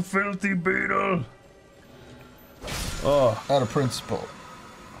 one. you filthy beetle. Oh. Out of principle.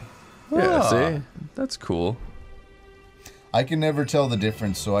 Yeah, see? That's cool. I can never tell the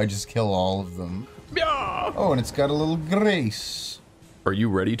difference, so I just kill all of them. Yeah. Oh, and it's got a little grace. Are you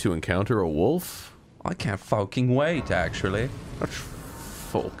ready to encounter a wolf? I can't fucking wait, actually. That's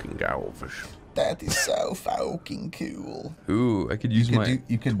fucking golfish. That is so fucking cool. Ooh, I could use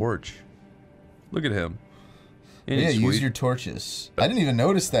you could torch. Look at him. Yeah, use your torches. I didn't even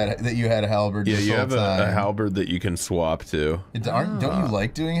notice that you had a halberd. Yeah, this you whole have time. a halberd that you can swap to. Don't you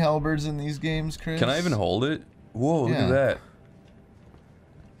like doing halberds in these games, Chris? Can I even hold it? Whoa, look at that.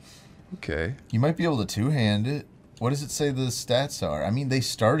 Okay. You might be able to two-hand it. What does it say the stats are? I mean, they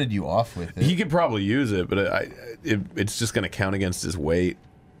started you off with it. He could probably use it, but it's just going to count against his weight.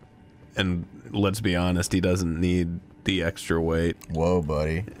 And let's be honest, he doesn't need the extra weight. Whoa,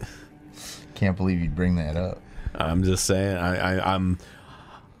 buddy. Can't believe you'd bring that up. I'm just saying, I'm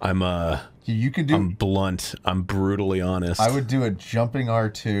blunt. I'm brutally honest. I would do a jumping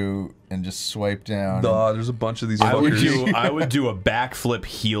R2 and just swipe down. Nah, there's a bunch of these fuckers. I would do a backflip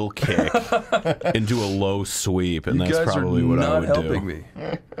heel kick into a low sweep, and that's probably what I would do. You guys are not helping me.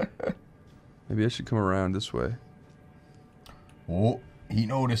 Maybe I should come around this way. Oh, he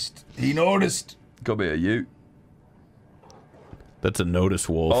noticed. He noticed. Go be a ute. That's a notice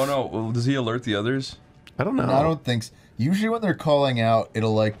wolf. Oh no, well, does he alert the others? I don't know. No, I don't think so. Usually when they're calling out,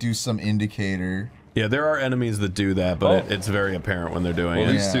 it'll like do some indicator. Yeah, there are enemies that do that, but it's very apparent when they're doing it.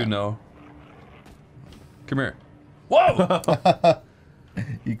 Well, these two know. Come here. Whoa!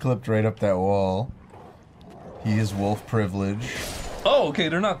 He clipped right up that wall. He has wolf privilege. Oh, okay,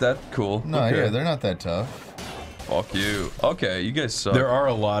 they're not that cool. No, okay. yeah, they're not that tough. Fuck you. Okay, you guys suck. There are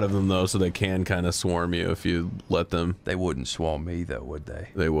a lot of them, though, so they can kind of swarm you if you let them. They wouldn't swarm me, though, would they?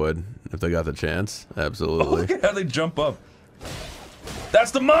 They would, if they got the chance. Oh, Absolutely. look at how they jump up.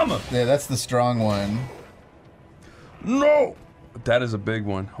 That's the mama! Yeah, that's the strong one. No! That is a big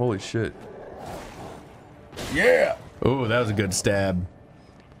one. Holy shit. Yeah! Oh, that was a good stab.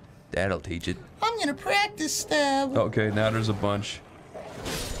 That'll teach it. I'm gonna practice stab. Okay, now there's a bunch.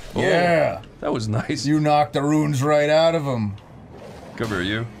 Yeah! Oh, that was nice. You knocked the runes right out of him. Come here,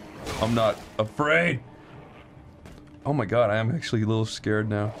 you. I'm not afraid. Oh my god, I am actually a little scared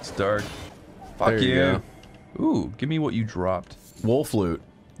now. It's dark. Fuck there you you. Ooh, give me what you dropped. Wolf loot.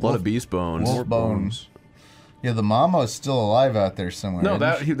 A lot of beast bones. Wolf bones. Yeah, the mama is still alive out there somewhere. No,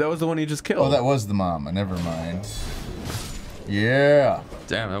 that was the one he just killed. Oh, that was the mama. Never mind. Yeah.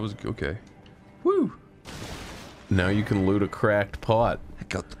 Damn, that was okay. Woo. Now you can loot a cracked pot. I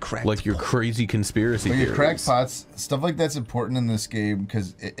got the cracked like your crazy conspiracy But theories. your cracked pots, stuff like that's important in this game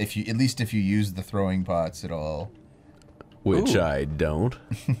because if you, at least if you use the throwing pots at all. Which Ooh. I don't.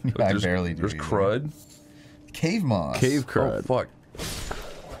 I barely do. There's either. crud. Cave moss. Cave crud. Oh, fuck.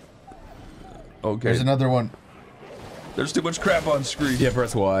 Okay. There's another one. There's too much crap on screen. Yeah,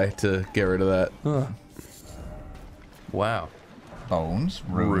 press Y to get rid of that. Wow. Bones.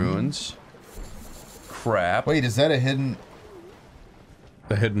 Runes. Crap. Wait, is that a hidden?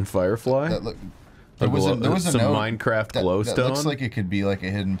 A hidden firefly? That look. There was a some note Minecraft that glowstone. looks like it could be like a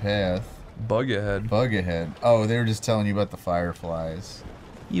hidden path. Bug ahead. Bug ahead. Oh, they were just telling you about the fireflies.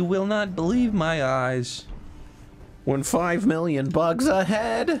 You will not believe my eyes. When 5 million bugs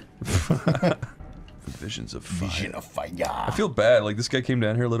ahead. Visions of fire. Vision of fire. I feel bad. Like this guy came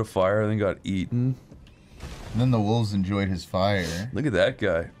down here, lit a fire, and then got eaten. And then the wolves enjoyed his fire. Look at that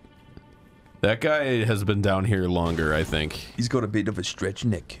guy. That guy has been down here longer, I think. He's got a bit of a stretch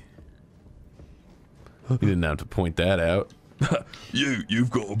neck. You didn't have to point that out.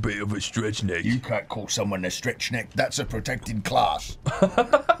 You've got a bit of a stretch neck. You can't call someone a stretch neck. That's a protected class.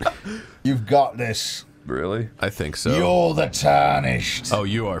 You've got this. Really? I think so. You're the tarnished. Oh,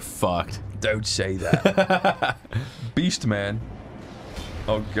 you are fucked. Don't say that. Beast man.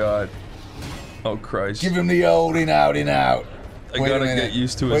 Oh god. Oh Christ. Give him the old in out in out. I gotta get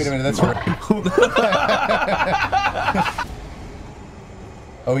used to it. Wait a minute, that's right.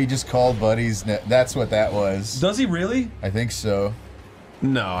 Oh, he just called buddies. That's what that was. Does he really? I think so.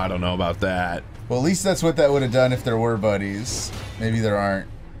 No, I don't know about that. Well, at least that's what that would have done if there were buddies. Maybe there aren't.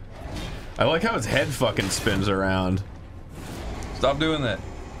 I like how his head fucking spins around. Stop doing that.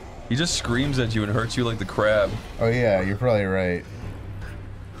 He just screams at you and hurts you like the crab. Oh yeah, you're probably right.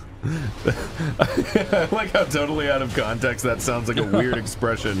 I like how totally out of context that sounds like a weird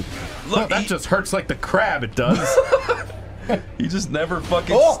expression. Look, that just hurts like the crab, it does. He just never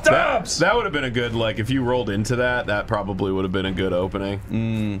fucking stops. That would have been a good, like, if you rolled into that, that probably would have been a good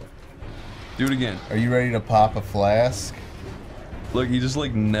opening. Do it again. Are you ready to pop a flask? Look, he just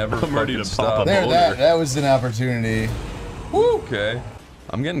like never I'm ready to stop. pop a There, motor. that was an opportunity. Woo! Okay.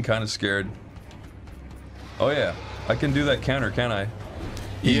 I'm getting kind of scared. Oh yeah, I can do that counter, can I?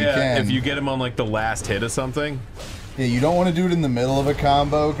 Yeah, if you get him on like the last hit of something. Yeah, you don't want to do it in the middle of a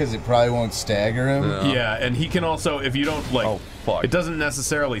combo because it probably won't stagger him. Yeah, and he can also, if you don't like, it doesn't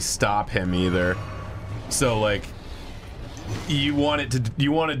necessarily stop him either. So like, you want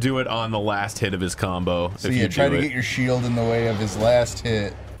to do it on the last hit of his combo. So yeah, try to get your shield in the way of his last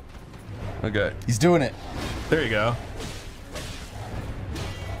hit. Okay. He's doing it. There you go.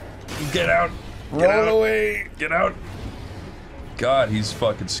 Get out. Roll away. Get out. God, he's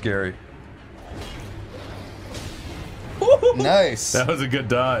fucking scary. Nice. That was a good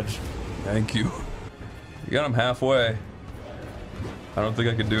dodge. Thank you. You got him halfway. I don't think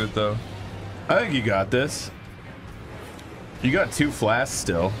I can do it though. I think you got this. You got 2 flasks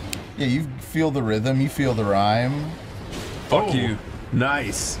still. Yeah, you feel the rhythm, you feel the rhyme. Fuck you.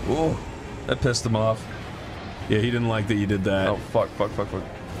 Nice. Oh, that pissed him off. Yeah, he didn't like that you did that. Oh, fuck.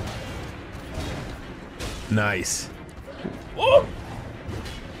 Nice. Oh!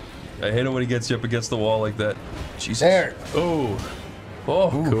 I hate it when he gets you up against the wall like that. Jesus. There. Oh.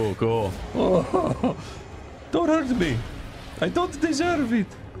 Oh. Cool. Oh. Don't hurt me. I don't deserve it.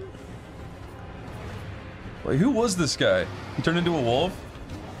 Wait, who was this guy? He turned into a wolf?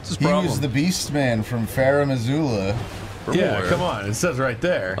 What's his problem? He was the Beast Man from Farah Missoula. Yeah, come on. It says right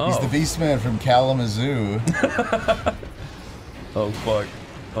there. He's the Beast Man from Kalamazoo. Oh, fuck.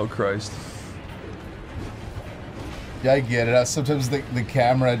 Oh, Christ. Yeah, I get it. Sometimes the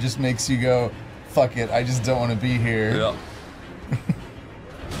camera just makes you go, fuck it, I just don't want to be here. Yeah.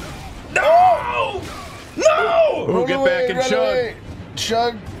 No! No! We'll get back and chug. Away.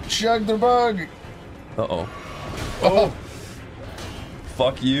 Chug the bug. Uh-oh. Oh.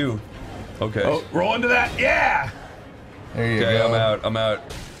 Fuck you. Okay. Oh, roll into that. Yeah! There you Okay, go. I'm out.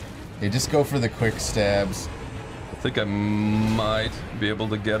 Yeah, just go for the quick stabs. I think I might be able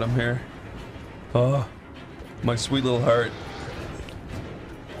to get him here. Oh, my sweet little heart.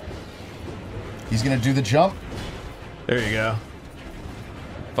 He's gonna do the jump. There you go.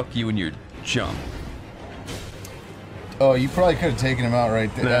 Fuck you and your jump. Oh, you probably could have taken him out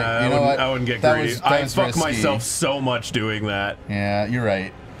right there. Nah, You know what? I wouldn't get That greedy. was I fuck risky. myself so much doing that. Yeah, you're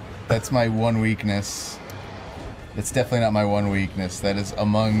right. That's my one weakness. It's definitely not my one weakness. That is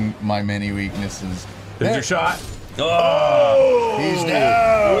among my many weaknesses. There's your shot. Oh! He's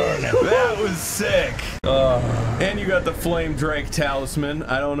down! That was sick. And you got the Flame Drake Talisman.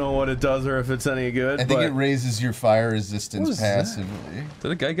 I don't know what it does or if it's any good. I think it raises your fire resistance passively.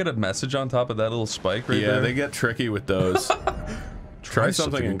 Did a guy get a message on top of that little spike right there? Yeah, they get tricky with those. Try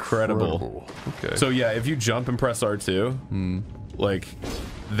something incredible. Okay. So yeah, if you jump and press R2, like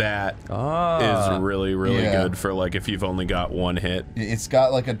that is really good for like if you've only got one hit. It's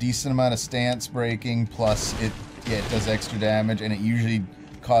got like a decent amount of stance breaking, plus it does extra damage, and it usually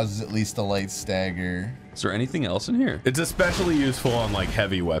causes at least a light stagger. Is there anything else in here? It's especially useful on like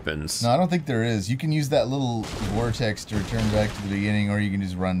heavy weapons. No, I don't think there is. You can use that little vortex to return back to the beginning, or you can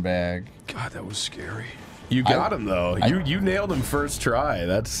just run back. God, that was scary. You got him though. You nailed him first try.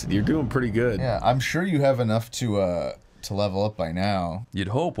 You're doing pretty good. Yeah, I'm sure you have enough to level up by now. You'd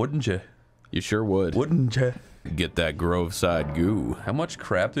hope, wouldn't you? You sure would. Wouldn't you? Get that Grove side goo. How much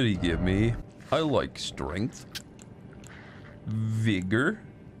crap did he give me? I like strength, vigor,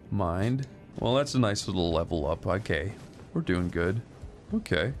 mind. Well, that's a nice little level up. Okay, we're doing good.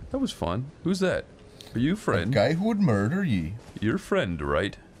 Okay, that was fun. Who's that? Are you a friend? A guy who would murder ye. Your friend,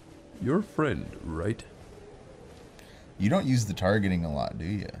 right? Your friend, right? You don't use the targeting a lot, do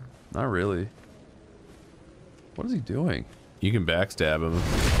you? Not really. What is he doing? You can backstab him.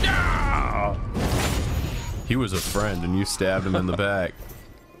 Yeah! He was a friend and you stabbed him in the back.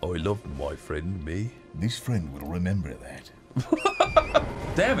 Oh, I love my friend, me. This friend will remember that.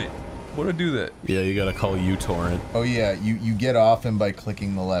 Damn it! Why'd I do that? Yeah, you gotta call uTorrent. Oh yeah, you get off him by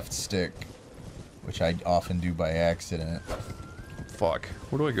clicking the left stick, which I often do by accident. Fuck.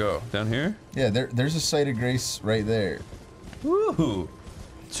 Where do I go? Down here? Yeah, there's a site of grace right there. Ooh.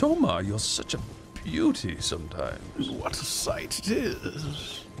 Toma, you're such a beauty sometimes. What a sight it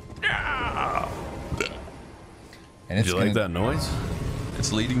is. And it's Did you like that noise?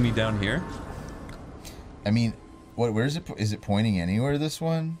 It's leading me down here? I mean, where is it? Is it pointing anywhere, this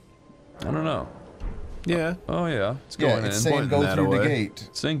one? I don't know. Yeah. Oh yeah, it's going it's in. saying go that through the away. gate.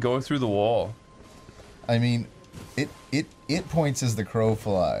 It's saying go through the wall. I mean, It points as the crow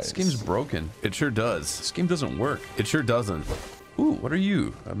flies. This game's broken. It sure does. This game doesn't work. It sure doesn't. Ooh, what are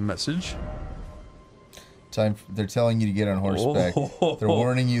you? A message? They're telling you to get on horseback. They're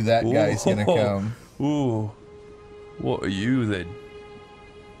warning you that guy's gonna come. Ooh. What are you then?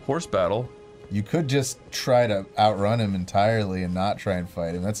 Horse battle? You could just try to outrun him entirely and not try and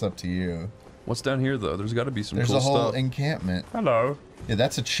fight him. That's up to you. What's down here though? There's got to be some There's cool a whole stuff. encampment. Hello. Yeah,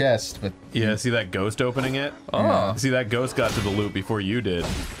 that's a chest, but Yeah, see that ghost opening it? Oh. See, that ghost got to the loot before you did.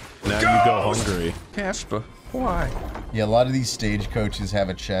 Now you go hungry. Casper. Why? yeah, a lot of these stagecoaches have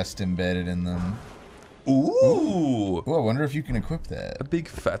a chest embedded in them. Ooh. Oh, I wonder if you can equip that. A big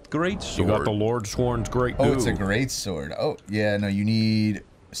fat great sword. You got the Lord Sworn's great Oh, goo. it's a great sword. Oh, yeah, no, you need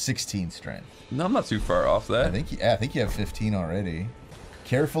 16 strength. No, I'm not too far off that. I think you have 15 already.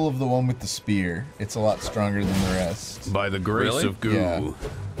 Careful of the one with the spear. It's a lot stronger than the rest. By the grace Really? of goo. Yeah.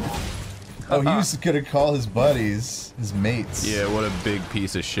 Oh, he was gonna call his buddies, his mates. Yeah, what a big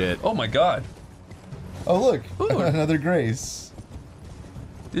piece of shit. Oh my god. Oh, look, Ooh. another Grace.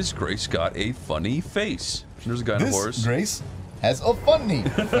 This Grace got a funny face. There's a guy on a This horse. Grace has a funny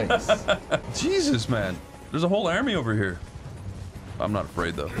face. Jesus, man. There's a whole army over here. I'm not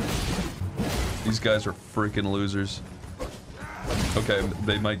afraid, though. These guys are freaking losers. Okay,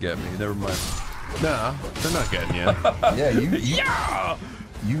 they might get me. Never mind. Nah, they're not getting you. Yeah,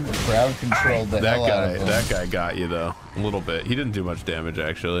 you crowd controlled the hell out of him. That guy got you though, a little bit. He didn't do much damage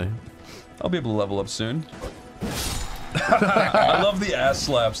actually. I'll be able to level up soon. I love the ass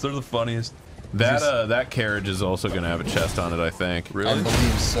slaps. They're the funniest. That carriage is also gonna have a chest on it, I think. I Really?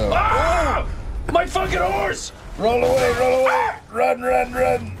 believe so. Ah! My fucking horse! Roll away, run, run,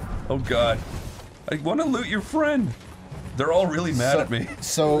 run. Oh god. I want to loot your friend. They're all really mad at me.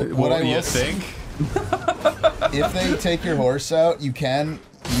 So what I do you will think? if they take your horse out, you can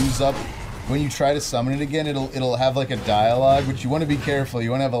use up. When you try to summon it again, it'll have like a dialogue, which you want to be careful.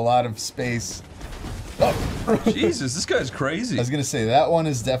 You want to have a lot of space. Oh. Jesus, this guy's crazy. I was gonna say that one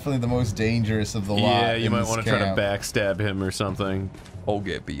is definitely the most dangerous of the lot. Yeah, you in might this want to try to camp. backstab him or something. I'll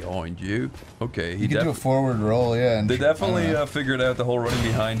get behind you. Okay, You can do a forward roll, yeah. And they definitely figured out the whole running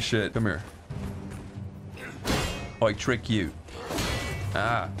behind shit. Come here. Oh, I trick you.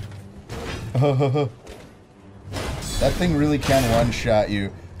 Ah. that thing really can one-shot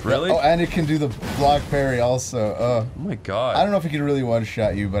you. Really? Oh, and it can do the block parry also. Oh my god. I don't know if it can really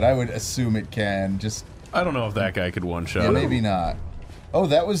one-shot you, but I would assume it can. Just I don't know if that guy could one-shot. yeah, maybe not. Oh,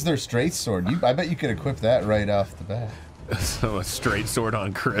 that was their straight sword. I bet you could equip that right off the bat. So a straight sword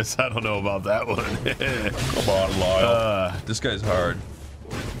on Chris. I don't know about that one. Come on, Lyle. This guy's hard.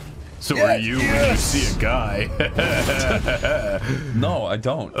 So are you when you see a guy? No, I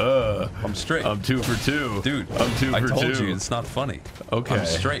don't. I'm straight. I'm 2 for 2. Dude, I'm 2 for 2. I told you, it's not funny. Okay. I'm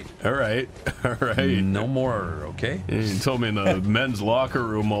straight. All right. All right. No more, okay? You told me in the men's locker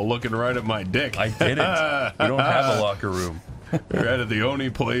room while looking right at my dick. I didn't. We don't have a locker room. Right at the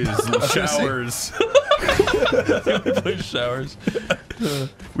Oneyplays showers. Oneyplays showers.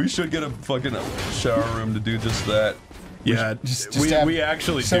 We should get a fucking shower room to do just that. Yeah, we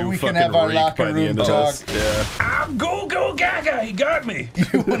actually so do we fucking can have our reek locker by the room end of talk. this. Yeah. I'm go gaga. He got me.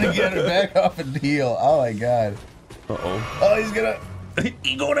 You want to get it back off and heal. Oh my god. Uh-oh. Oh, he's gonna...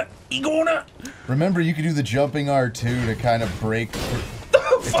 He gonna. Remember, you can do the jumping R2 to kind of break...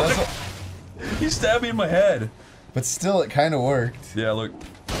 Oh, fuck. He stabbed me in my head. But still, it kind of worked. Yeah, look.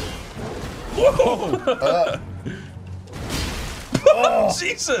 Whoa! Oh,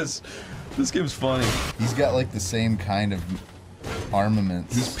 Jesus! This game's funny. He's got like the same kind of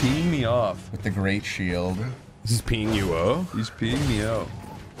armaments. He's peeing me off. With the great shield. He's peeing you oh? He's peeing me out.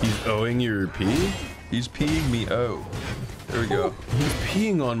 He's owing your pee? He's peeing me out. There we go. He's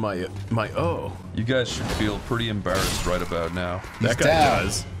peeing on my O. You guys should feel pretty embarrassed right about now. That guy down.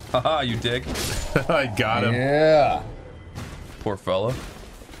 does. Haha, you dick. I got him. Yeah. Poor fella.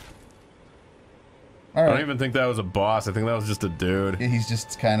 All I right. don't even think that was a boss. I think that was just a dude. Yeah, he's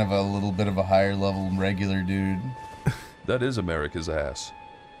just kind of a little bit of a higher level regular dude. That is America's ass.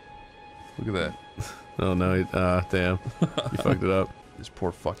 Look at that. Oh no! Damn, you fucked it up. This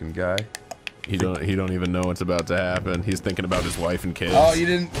poor fucking guy. He don't even know what's about to happen. He's thinking about his wife and kids. Oh, you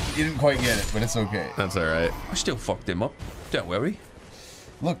didn't quite get it, but it's okay. That's all right. I still fucked him up. Don't worry.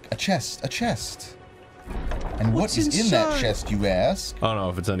 Look, a chest. And What's what is in that inside? chest, you ask? I don't know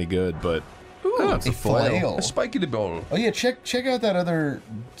if it's any good, but Ooh, it's a flail. a spike in the ball. Oh yeah, check out that other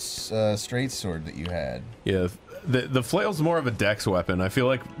straight sword that you had. yeah, the flail's more of a dex weapon. I feel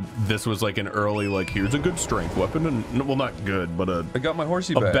like this was like an early here's a good strength weapon, and well, not good, but I got my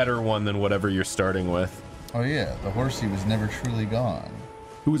horsey a back. better one than whatever you're starting with. Oh yeah, the horsey was never truly gone.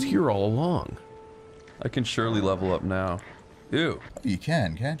 Who was here all along? I can surely level up now. Ew. You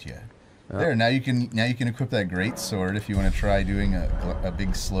can, can't you? There, now you can equip that great sword if you want to try doing a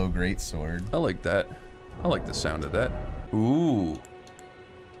big slow great sword. I like that. I like the sound of that. Ooh.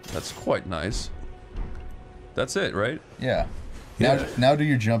 That's quite nice. That's it, right? Yeah. Now do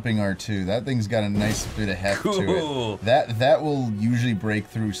your jumping R2. That thing's got a nice bit of heft to it. That will usually break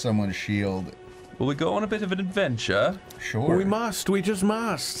through someone's shield. Will we go on a bit of an adventure? Sure. We must. We just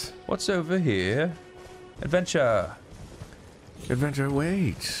must. What's over here? Adventure. Adventure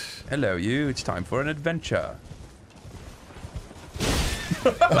wait. Hello, you. It's time for an adventure.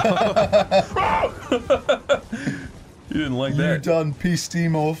 You didn't like that. You done pissed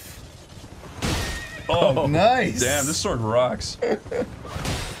him off. Oh, nice. Damn, this sword rocks. I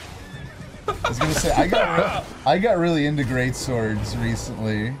was gonna say I got really into great swords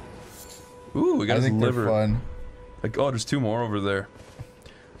recently. Ooh, we got his liver. They're fun. Like, oh, there's 2 more over there.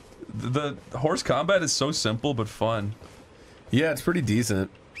 The horse combat is so simple but fun. Yeah, it's pretty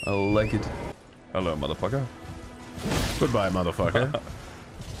decent. I like it. Hello, motherfucker. Goodbye, motherfucker.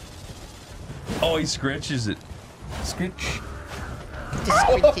 Oh, he scratches it. Scritch.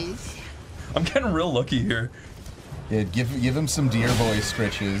 I'm getting real lucky here. Yeah, give him some deer boy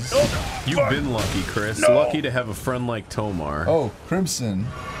scritches. Oh, You've been lucky, Chris. No. Lucky to have a friend like Tomar. Oh, Crimson.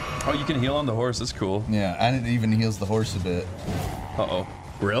 Oh, you can heal on the horse. That's cool. Yeah, and it even heals the horse a bit. Uh-oh.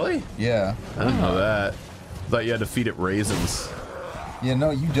 Really? Yeah. I didn't know that. Thought you had to feed it raisins. Yeah,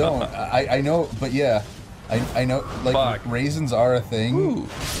 no, you don't. I know, but yeah. I know, like, raisins are a thing. Ooh.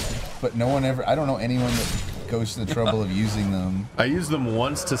 But no one ever, I don't know anyone that goes to the trouble of using them. I used them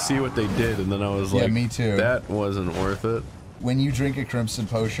once to see what they did, and then I was like, yeah, me too. That wasn't worth it. When you drink a crimson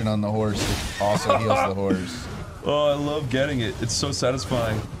potion on the horse, it also heals the horse. Oh, I love getting it. It's so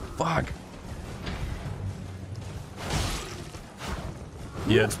satisfying. Fuck.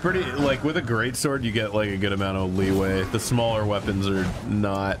 Yeah, it's pretty, like, with a greatsword, you get, like, a good amount of leeway. The smaller weapons are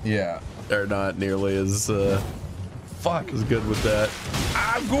not, are not nearly as, fuck, as good with that.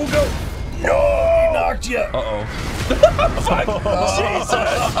 Ah, go! No! He knocked you! Uh-oh. Fuck! Jesus!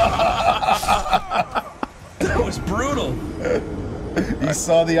 That was brutal. He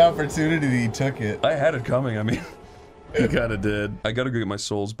saw the opportunity, he took it. I had it coming, I mean. He kind of did. I gotta go get my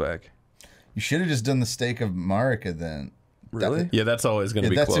souls back. You should have just done the stake of Marika then. Really? Yeah, that's always going to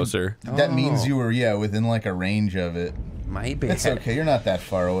be closer. That means you were, within like a range of it. Maybe. It's okay, you're not that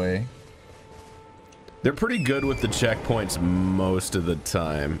far away. They're pretty good with the checkpoints most of the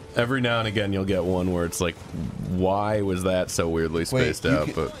time. Every now and again you'll get one where it's like, why was that so weirdly spaced out?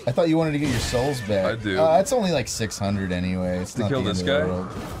 But I thought you wanted to get your souls back. I do. It's only like 600 anyway. It's to not kill the this end of guy? the world.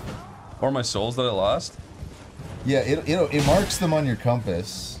 Or my souls that I lost? Yeah, it marks them on your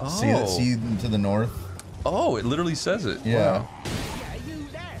compass. Oh. See them to the north? Oh, it literally says it. Yeah. Wow. Yeah, you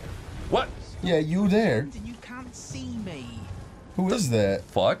there? What? Yeah, you there. You can't see me. Who is that?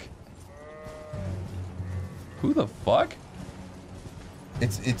 Fuck? Who the fuck?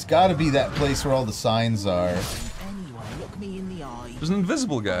 It's got to be that place where all the signs are. Anyone look me in the eye. There's an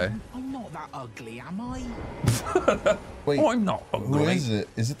invisible guy. I'm not that ugly, am I? Wait, oh, I'm not ugly. Who is it?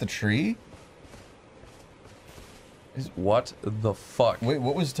 Is it the tree? What the fuck? Wait,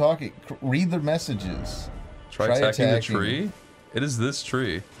 what was talking? Read the messages. Try attacking the tree? It is this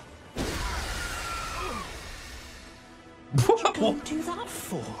tree. What do you do that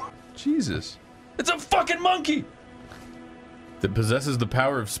for? Jesus. It's a fucking monkey! That possesses the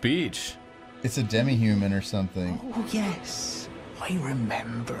power of speech. It's a demi-human or something. Oh, yes. I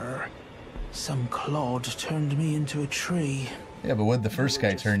remember. Some clod turned me into a tree. Yeah, but what'd the first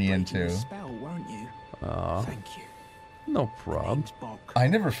guy turn you into? Spell, weren't you? Thank you. No problem. I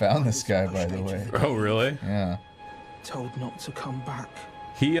never found this guy, by the way. Oh, really? Yeah. Told not to come back.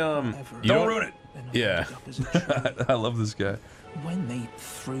 He, Don't ruin it! Yeah. I love this guy. When they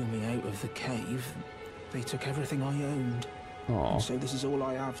threw me out of the cave, they took everything I owned. Aww. And so this is all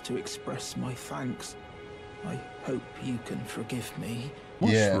I have to express my thanks. I hope you can forgive me.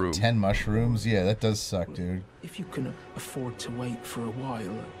 Yeah, 10 mushrooms. Yeah, that does suck, dude. If you can afford to wait for a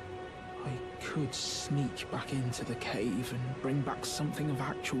while, I could sneak back into the cave and bring back something of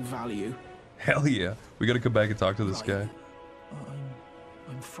actual value. Hell yeah. We gotta come back and talk to this guy.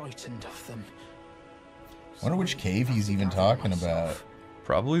 I'm frightened of them. I wonder which cave he's even talking about.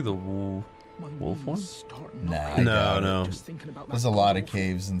 Probably the wolf one? Nah, no. There's a lot of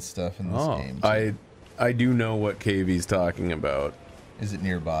caves and stuff in this game. Too. I do know what cave he's talking about. Is it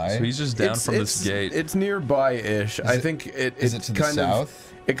nearby? So he's just down from this gate. It's nearby-ish. I think is it to the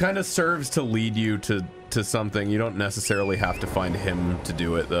south? It kind of serves to lead you to something. You don't necessarily have to find him to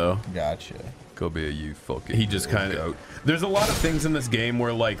do it, though. Gotcha. Go be a you fucking. He just kind of. There's a lot of things in this game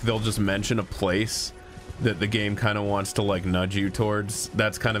where like they'll just mention a place, that the game kind of wants to like nudge you towards.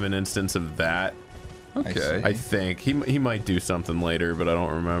 That's kind of an instance of that. Okay. I think he might do something later, but I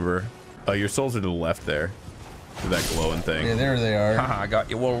don't remember. Oh, your souls are to the left there. That glowing thing. Yeah, there they are. Haha, I got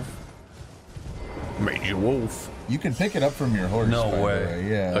you, wolf. Made you wolf. You can pick it up from your horse. No by the way.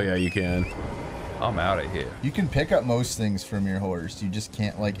 Yeah. Oh yeah, you can. I'm out of here. You can pick up most things from your horse. You just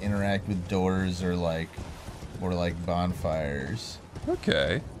can't like interact with doors or like bonfires.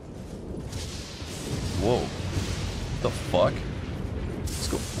 Okay. Whoa. The fuck? Let's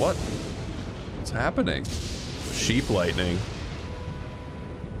go. What? What's happening? Sheep lightning.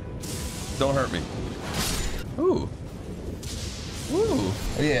 Don't hurt me. Ooh. Ooh.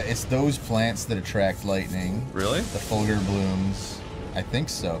 Oh yeah, it's those plants that attract lightning. Really? The fulgur blooms. I think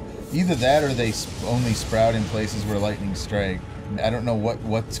so. Either that or they only sprout in places where lightning strike. I don't know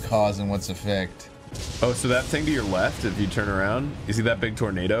what's cause and what's effect. Oh, so that thing to your left, if you turn around, you see that big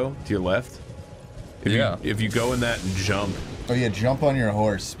tornado to your left? If you go in that and jump. Oh yeah, jump on your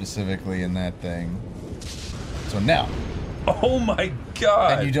horse specifically in that thing. So now. Oh my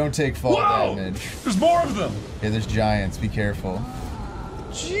god! And you don't take fall damage. There's more of them! Yeah, there's giants. Be careful.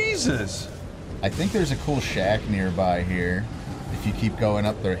 Jesus! I think there's a cool shack nearby here. If you keep going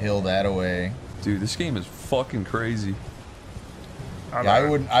up the hill that way. Dude, this game is fucking crazy. Yeah,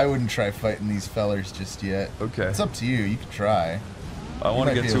 I wouldn't try fighting these fellers just yet. Okay. It's up to you. You can try. I want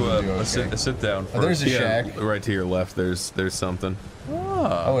to get to a sit down first. Oh, there's a shack. Right to your left, there's something.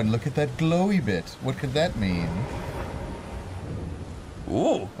 Ah. Oh, and look at that glowy bit. What could that mean?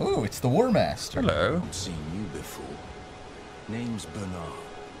 Ooh. Oh, it's the War Master. Hello. I've seen you before. Name's Bernard.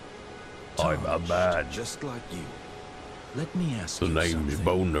 I'm a man. Just like you. Let me ask The you name is something.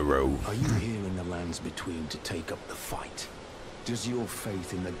 Bonero. Are you here in the lands between to take up the fight? Does your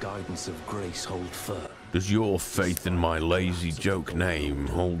faith in the guidance of grace hold firm? Does your faith in my lazy joke name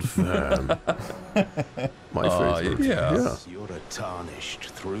hold firm? My faith. Yeah. You're a tarnished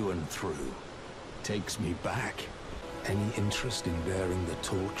through and through. Takes me back. Any interest in bearing the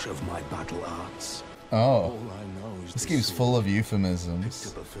torch of my battle arts? Oh. All I know is This game's full of euphemisms.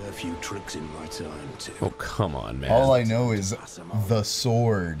 picked up a fair few tricks in my time too. Oh, come on, man. All I know is the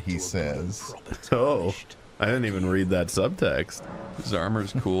sword, he says. Oh, I didn't even read that subtext. His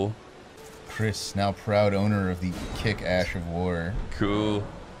armor's cool. Chris, now proud owner of the Kick Ash of War. Cool.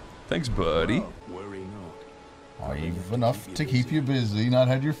 Thanks, buddy. Worry not. I've enough to keep you busy, not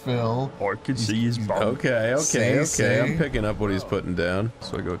had your fill. I can see his bone. Okay. Say. I'm picking up what he's putting down.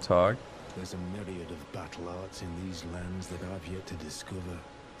 So I go talk. There's a myriad of battle arts in these lands that I've yet to discover.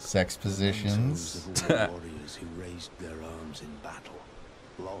 Sex positions. Those of all warriors who raised their arms in battle,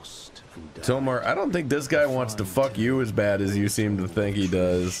 lost and died. Tomar, I don't think this guy wants to fuck you as bad as you seem to think he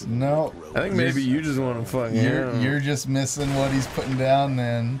does. No. I think maybe you just want to fuck him. You're just missing what he's putting down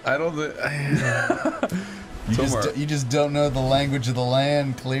then. I don't think... You just don't know the language of the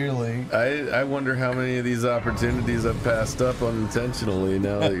land, clearly. I wonder how many of these opportunities I've passed up unintentionally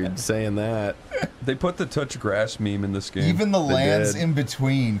now that you're saying that. They put the touch grass meme in this game. Even the They lands did. in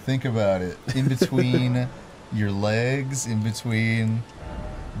between, think about it. In between your legs, in between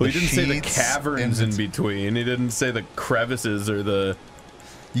Well, he didn't say the sheets, caverns in between. He didn't say the crevices or the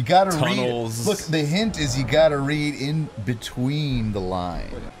You gotta tunnels. read. Look, the hint is you gotta read in between the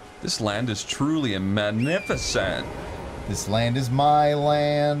line. This land is truly magnificent. This land is my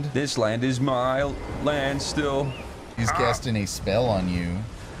land. This land is my land still. He's casting a spell on you.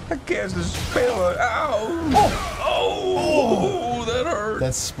 I cast a spell. Ow! Oh, that hurt.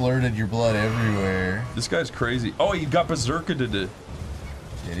 That splurted your blood everywhere. This guy's crazy. Oh, he got berserker to do.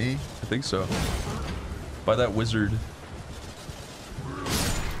 Did he? I think so. By that wizard.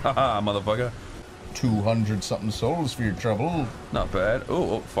 Haha, motherfucker. 200 something souls for your trouble. Not bad.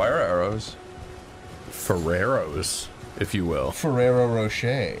 Oh, fire arrows. Ferreros, if you will. Ferrero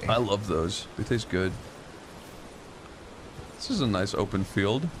Rocher. I love those. They taste good. This is a nice open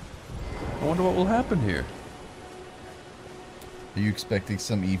field. I wonder what will happen here. Are you expecting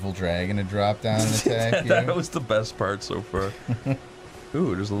some evil dragon to drop down and attack you? That was the best part so far.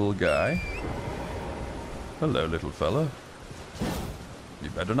 Ooh, there's a little guy. Hello, little fella. You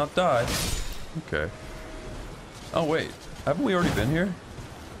better not die. Okay. Oh, wait. Haven't we already been here?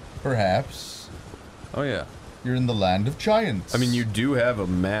 Perhaps. Oh, yeah. You're in the land of giants. I mean, you do have a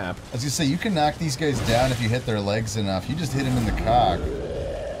map. I was gonna say, you can knock these guys down if you hit their legs enough. You just hit them in the cock.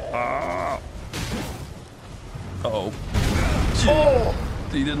 Ah. Uh-oh. Oh!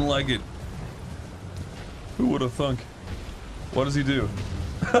 He didn't like it. Who would have thunk? What does he do?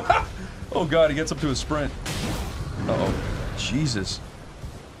 Oh god, he gets up to a sprint. Uh-oh. Jesus.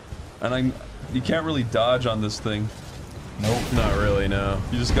 And you can't really dodge on this thing. Nope. Not really, no.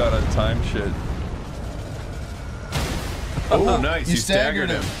 You just gotta time shit. Oh, nice. You staggered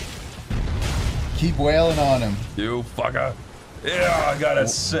him. Keep wailing on him. You fucker. Yeah, I got it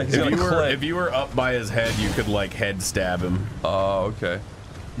sick. If you were up by his head, you could like head stab him. Oh, okay.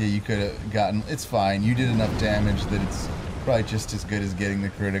 Yeah, you could have gotten. It's fine. You did enough damage that it's probably just as good as getting the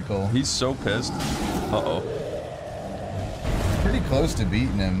critical. He's so pissed. Uh-oh. Pretty close to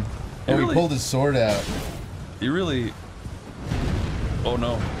beating him. He He pulled his sword out. He really... Oh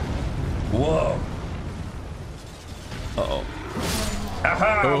no. Whoa. Uh-oh.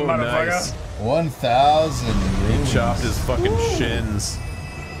 Aha, oh, motherfucker. Nice. 1,000 runes. He chopped his fucking shins.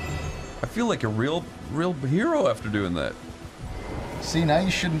 I feel like a real hero after doing that. See, now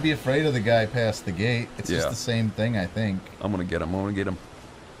you shouldn't be afraid of the guy past the gate. It's just the same thing, I think. I'm gonna get him.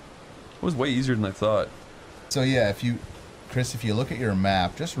 It was way easier than I thought. So yeah, Chris, if you look at your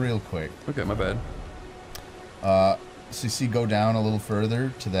map, just real quick. Okay, my bad. So you see, go down a little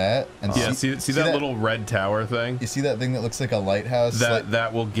further to that, and see that little red tower thing. You see that thing that looks like a lighthouse?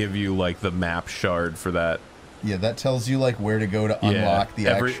 That will give you like the map shard for that. Yeah, that tells you like where to go to unlock the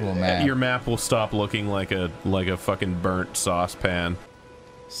actual map. Your map will stop looking like a fucking burnt saucepan.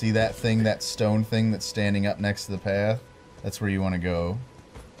 See that thing, that stone thing that's standing up next to the path? That's where you want to go.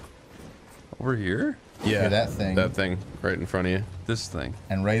 Over here? Yeah, that thing. That thing right in front of you. This thing.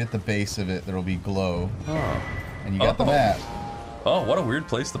 And right at the base of it, there'll be glow. Oh. And you got the map. Oh, what a weird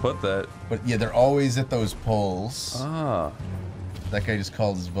place to put that. But yeah, they're always at those poles. Ah. That guy just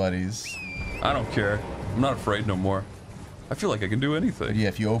called his buddies. I don't care. I'm not afraid no more. I feel like I can do anything. But yeah,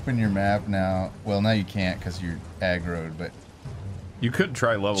 if you open your map now... Well, now you can't because you're aggroed, but... You could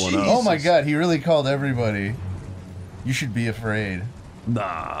try leveling up. Oh my god, he really called everybody. You should be afraid.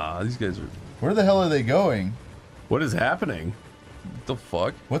 Nah, these guys are... Where the hell are they going? What is happening? What the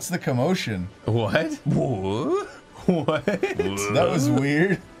fuck? What's the commotion? What? What? What? That was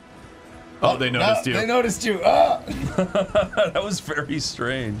weird. Oh, they noticed you. They noticed you. Ah! That was very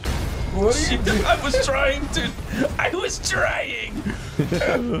strange. What are you doing? I was trying to. I was trying.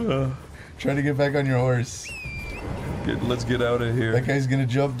 Try to get back on your horse. Let's get out of here. That guy's gonna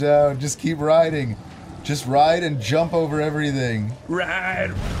jump down. Just keep riding. Just ride and jump over everything.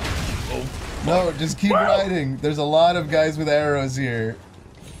 Ride. Oh. No, just keep riding. There's a lot of guys with arrows here.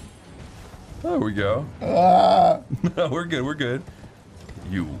 There we go. Ah! No, we're good. We're good.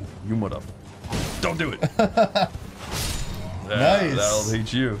 You mother. Don't do it. Nice. That'll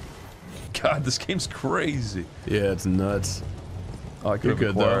teach you. God, this game's crazy. Yeah, it's nuts. Oh, I could have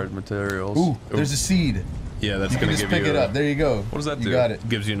acquired materials. Ooh, there's a seed. Yeah, that's you gonna can just give pick you it up. There you go. What does that do? You got it.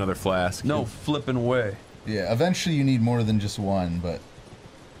 Gives you another flask. No flipping way. Yeah, eventually you need more than just one, but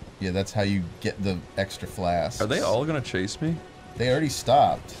yeah, that's how you get the extra flasks. Are they all gonna chase me? They already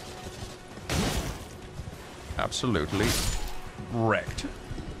stopped. Absolutely wrecked.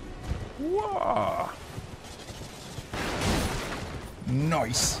 Wow.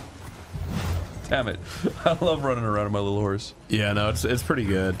 Nice. Damn it. I love running around on my little horse. Yeah, no, it's pretty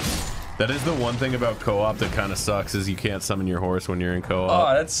good. That is the one thing about co-op that kind of sucks is you can't summon your horse when you're in co-op.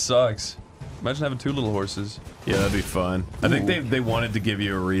 Oh, that sucks. Imagine having two little horses. Yeah, that'd be fun. I think they wanted to give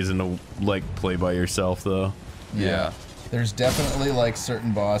you a reason to like play by yourself though. Yeah. There's definitely like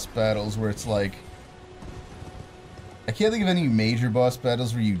certain boss battles where it's like I can't think of any major boss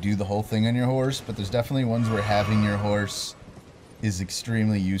battles where you do the whole thing on your horse, but there's definitely ones where having your horse is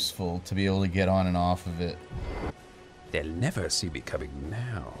extremely useful to be able to get on and off of it. They'll never see me coming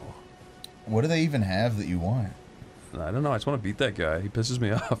now. What do they even have that you want? I don't know. I just want to beat that guy. He pisses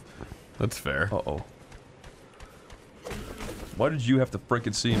me off. That's fair. Uh-oh. Why did you have to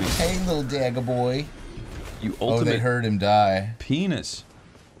frickin' see me? Hey, little dagger boy. You ultimate they heard him die. Penis.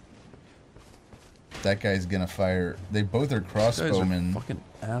 That guy's gonna fire. They both are crossbowmen. Fucking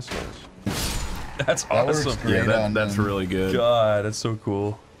assholes. That's that awesome. Works great that's really good. God, that's so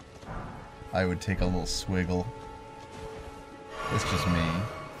cool. I would take a little swiggle. That's just me.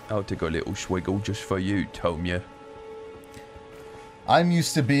 I'll take a little swiggle just for you, Tomia. I'm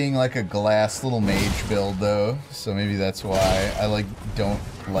used to being like a glass little mage build though, so maybe that's why I don't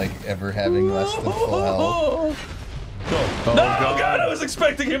like ever having less than full health. Oh, no, God, I was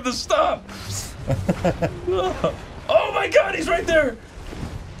expecting him to stop. Oh my God, he's right there.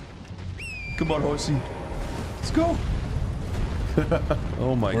 Come on, horsey. Let's go.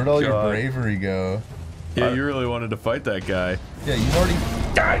 Oh my God. Where'd all your bravery go? Yeah, you really wanted to fight that guy. Yeah, you've already...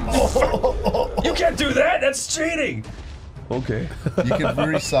 You can't do that! That's cheating! Okay. You can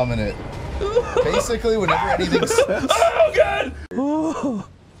resummon it. Basically, whenever anything's... Oh, God!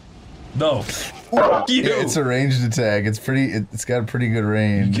 No. Fuck you! It's a ranged attack. It's pretty... It's got a pretty good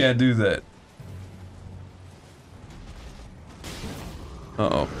range. You can't do that.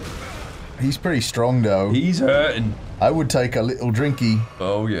 Uh-oh. He's pretty strong, though. He's hurting. I would take a little drinky.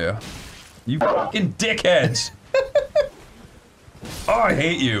 Oh yeah. You fucking dickheads! Oh, I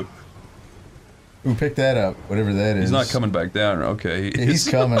hate you. Who picked that up? Whatever that is. He's not coming back down. Okay. Yeah, he's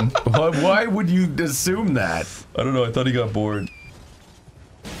coming. Why would you assume that? I don't know. I thought he got bored.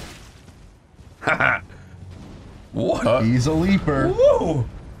 Haha. What? He's a leaper. Whoa!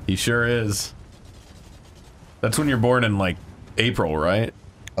 He sure is. That's when you're born in, like, April, right?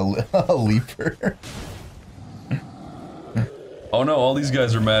 A leaper. Oh no, all these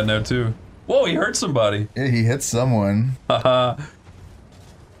guys are mad now too. Whoa, he hurt somebody. Yeah, he hit someone. Haha.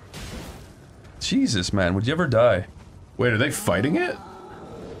 Jesus, man, would you ever die? Wait, are they fighting it?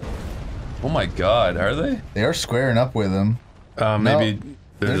 Oh my god, are they? They are squaring up with him. Maybe no,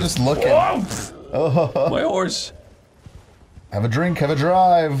 they're just looking. Whoa! Oh. My horse. Have a drink, have a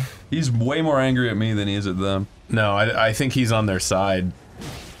drive. He's way more angry at me than he is at them. No, I think he's on their side.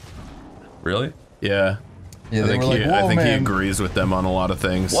 Really? Yeah. Yeah, they were like, whoa, I think he man. agrees with them on a lot of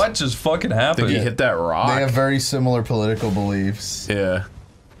things. What just fucking happened? Did he hit that rock? They have very similar political beliefs. Yeah.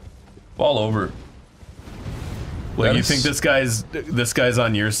 Fall over. Like, you think this guy's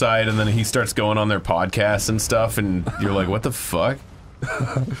on your side, and then he starts going on their podcasts and stuff, and you're like, what the fuck?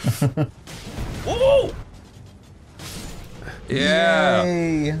 Whoa! Yeah.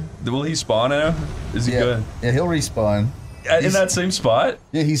 Yay. Will he spawn now? Is he good? Yeah, he'll respawn. In that same spot?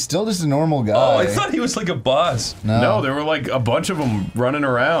 Yeah, he's still just a normal guy. Oh, I thought he was like a boss. No, there were like a bunch of them running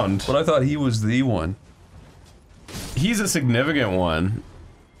around. But I thought he was the one. He's a significant one.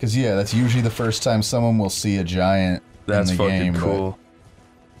 Because, yeah, that's usually the first time someone will see a giant That's in the fucking game, cool.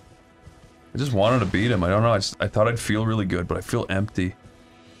 I just wanted to beat him. I don't know. I thought I'd feel really good, but I feel empty.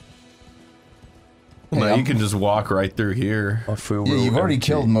 Well, now you can just walk right through here. I feel Yeah, real you've already empty.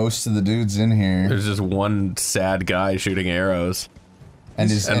 killed most of the dudes in here. There's just one sad guy shooting arrows. And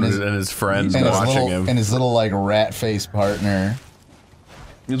his friends and watching him. And his little, like, rat-faced partner.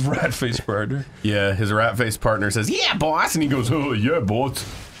 His rat-faced partner? Yeah, his rat-faced partner says, "Yeah, boss," and he goes, "Oh, yeah, boss."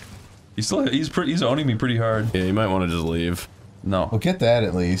 He's owning me pretty hard. Yeah, you might want to just leave. No. Well, get that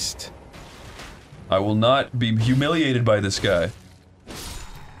at least. I will not be humiliated by this guy.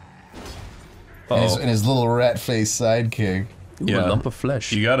 And his little rat-faced sidekick. Ooh, a lump of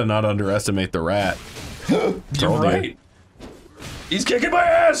flesh. You gotta not underestimate the rat. You're right. He's kicking my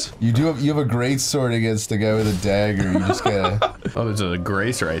ass! You have a great sword against a guy with a dagger. You just gotta. Oh, there's a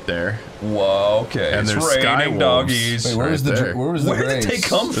grace right there. Whoa, okay. And it's there's sky raining wolves. doggies. Wait, where was the grace? Where did they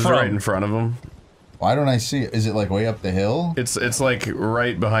come It's from? right in front of him. Why don't I see it? Is it like way up the hill? It's like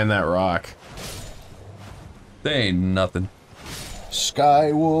right behind that rock. They ain't nothing.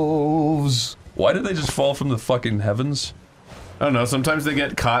 Sky wolves. Why did they just fall from the fucking heavens? I don't know, sometimes they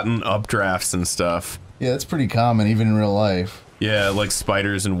get caught in updrafts and stuff. Yeah, that's pretty common, even in real life. Yeah, like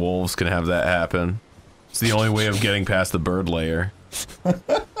spiders and wolves can have that happen. It's the only way of getting past the bird layer. Oh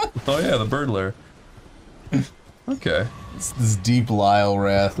yeah, the bird lair. Okay. It's this deep Lyle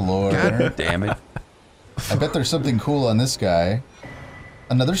Wrath lore. God damn it. I bet there's something cool on this guy.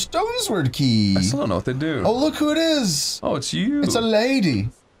 Another Stonesword key. I still don't know what they do. Oh, look who it is. Oh, it's you. It's a lady.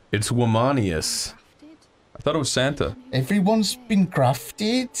 It's Womanius. I thought it was Santa. Everyone's been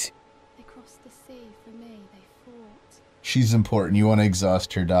crafted. They crossed the sea for me. They fought. She's important. You want to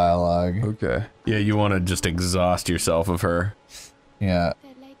exhaust her dialogue. Okay. Yeah, you want to just exhaust yourself of her. Yeah.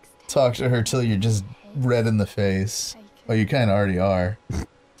 Talk to her till you're just red in the face. Well, you kind of already are.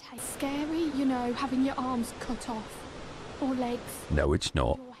 Scary, you know, having your arms cut off. Or legs. No, it's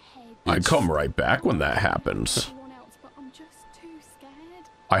not. I come right back when that happens.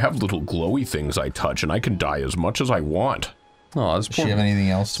 I have little glowy things I touch, and I can die as much as I want. Oh, this Does poor, she have anything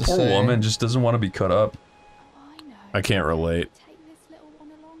else to poor say? woman just doesn't want to be cut up. I can't relate.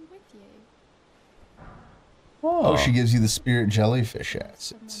 Oh, she gives you the spirit jellyfish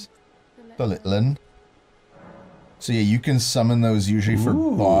assets. The little one. So yeah, you can summon those usually for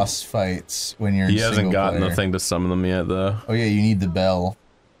boss fights when you're in He hasn't gotten player. the thing to summon them yet, though. Oh yeah, you need the bell.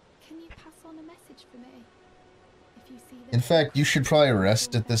 In fact, you should probably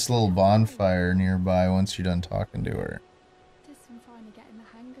rest at this little bonfire nearby once you're done talking to her.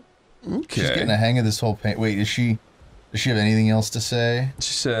 Okay. She's getting a hang of this whole paint. Wait, does she have anything else to say?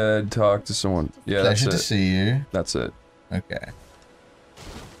 She said talk to someone. Yeah, that's Pleasure it. to see you. That's it. Okay.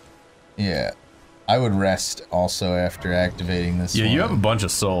 Yeah. I would rest also after activating this Yeah, one. you have a bunch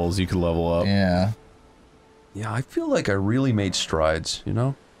of souls you could level up. Yeah. Yeah, I feel like I really made strides, you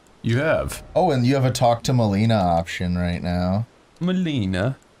know? You have. Oh, and you have a talk to Melina option right now.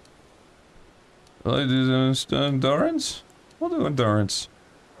 Melina? Will I do endurance? We'll do endurance.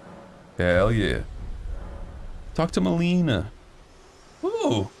 Hell yeah. Talk to Melina.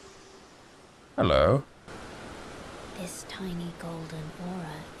 Ooh. Hello. tiny golden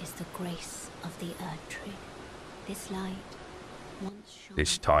aura is the grace of the Earth Tree. This light once shone.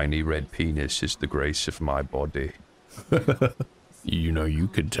 This tiny red penis is the grace of my body. You know, you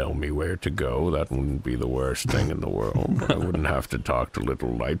could tell me where to go. That wouldn't be the worst thing in the world. I wouldn't have to talk to little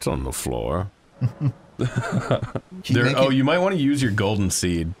lights on the floor. You might want to use your golden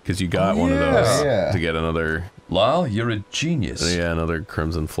seed, because you got one of those to get another... Lyle, you're a genius. Yeah, another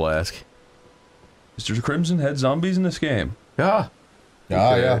Crimson Flask. Mr. Crimson had zombies in this game. Yeah.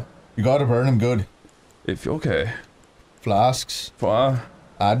 Yeah, yeah. You gotta burn them good. Okay. Flasks.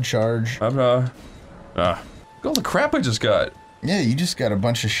 Add charge. Look at all the crap I just got. Yeah, you just got a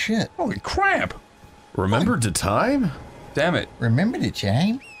bunch of shit. Holy crap! Remember the time? Damn it. Remember the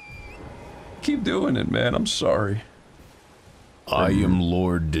time? Keep doing it, man. I'm sorry. I am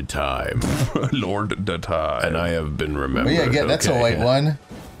Lord the Time. Lord the Time. And I have been remembered. Oh yeah, that's a white one.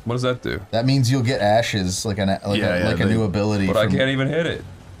 What does that do? That means you'll get ashes, like a new ability. But I can't even hit it.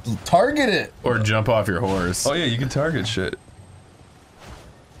 Target it! Or jump off your horse. Oh yeah, you can target shit.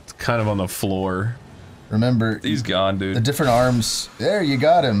 It's kind of on the floor. Remember, he's gone, dude. The different arms. There, you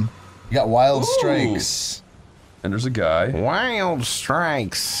got him. You got wild strikes. And there's a guy. Wild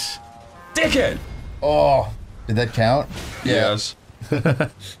strikes. Dickhead! Oh, did that count? Yes.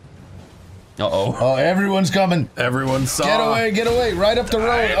 Uh-oh. Oh, everyone's coming. Everyone saw. Get away, right up the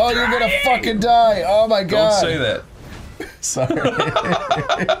road. Oh, you're gonna fucking die. Oh my god. Don't say that. Sorry.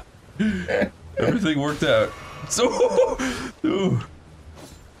 Everything worked out. So, ooh.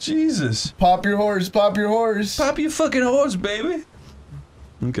 Jesus. Pop your horse, pop your horse. Pop your fucking horse, baby.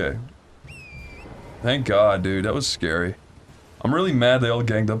 Okay. Thank God, dude. That was scary. I'm really mad they all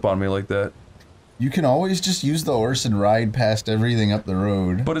ganged up on me like that. You can always just use the horse and ride past everything up the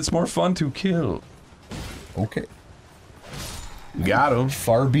road. But it's more fun to kill. Okay. Got him.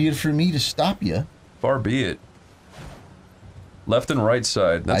 Far be it for me to stop you. Far be it. Left and right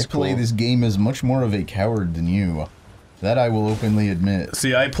side. That's cool. I play this game as much more of a coward than you. That I will openly admit.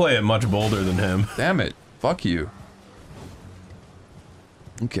 See, I play it much bolder than him. Damn it. Fuck you.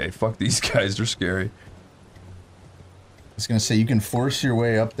 Okay, fuck these guys. They're scary. I was gonna say, you can force your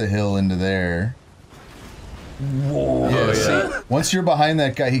way up the hill into there. Whoa. Yeah, see? Once you're behind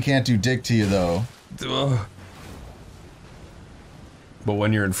that guy, he can't do dick to you, though. Ugh. But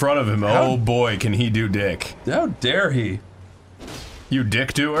when you're in front of him, oh boy, can he do dick. How dare he? You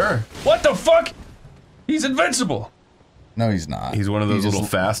dick doer? What the fuck? He's invincible. No, he's not. He's one of those little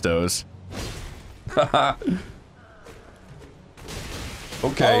fastos.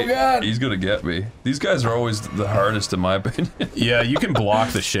 Okay, oh God. He's gonna get me. These guys are always the hardest in my opinion. Yeah, you can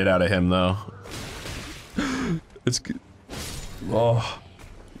block the shit out of him though. It's good. Oh,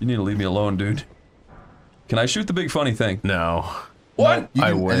 you need to leave me alone, dude. Can I shoot the big funny thing? No. What? No,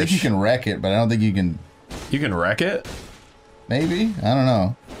 I wish. I think you can wreck it, but I don't think you can... You can wreck it? Maybe? I don't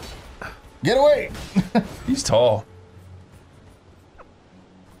know. Get away! He's tall.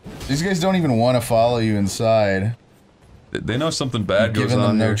 These guys don't even want to follow you inside. They know something bad goes on. Giving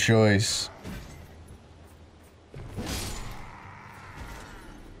them no here. choice.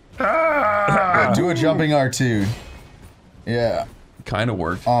 Do a jumping R2. Yeah. Kind of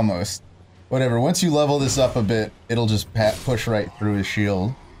worked. Almost. Whatever. Once you level this up a bit, it'll just push right through his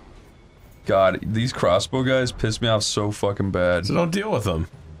shield. God, these crossbow guys piss me off so fucking bad. So don't deal with them.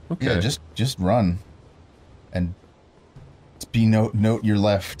 Okay. Yeah, just run. And note your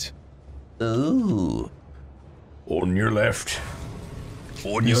left. Ooh. On your left.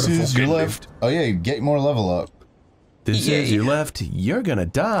 On This is your left. Oh yeah, get more level up. This is your left. You're gonna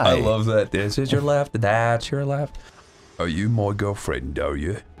die. I love that. This is your left. That's your left. Are you my girlfriend, are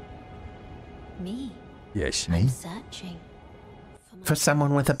you? Me? Yes. I'm searching. For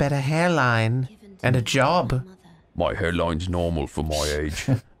someone with a better hairline and a job. My hairline's normal for my age.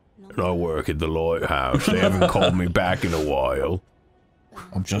 And I work at the lighthouse. They haven't called me back in a while.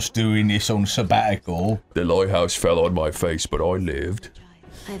 I'm just doing this on sabbatical. The lighthouse fell on my face, but I lived.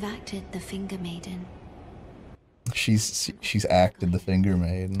 I've acted the Finger Maiden. She's acted the Finger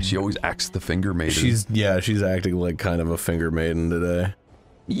Maiden. She always acts the Finger Maiden. She's acting like kind of a finger maiden today.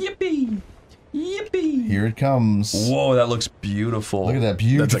 Yippee! Yippee! Here it comes. Whoa, that looks beautiful. Look at that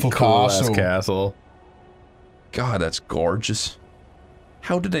beautiful That's a cool castle. ass castle. God, that's gorgeous.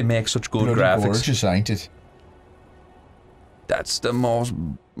 How did they make such good Bloody graphics? gorgeous, ain't it? That's the most...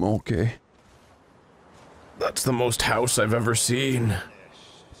 okay. That's the most house I've ever seen.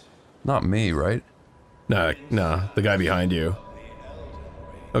 Not me, right? No, the guy behind you.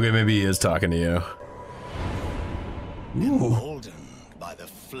 Okay, maybe he is talking to you. Emboldened by the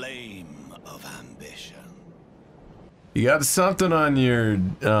flame of ambition. You got something on your,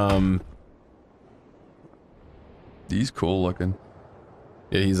 He's cool looking.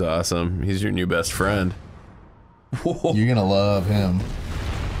 Yeah, he's awesome. He's your new best friend. Whoa. You're gonna love him.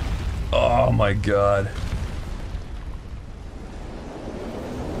 Oh my god.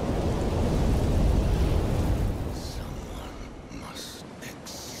 Someone must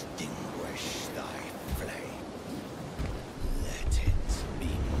extinguish thy flame. Let it be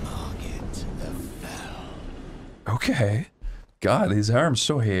Margit the Fell. Okay. God, his arm's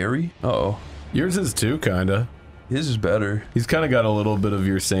so hairy. Uh-oh. Yours is too, kinda. His is better. He's kinda got a little bit of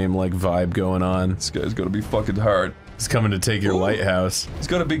your same, like, vibe going on. This guy's gonna be fucking hard. He's coming to take your lighthouse. He's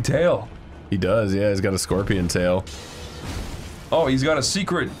got a big tail. He does, yeah, he's got a scorpion tail. Oh, he's got a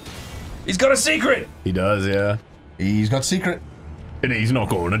secret. He's got a secret! He does, yeah. He's got secret. And he's not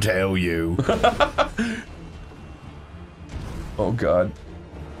gonna tell you. Oh god.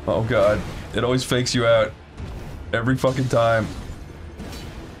 Oh god. It always fakes you out. Every fucking time.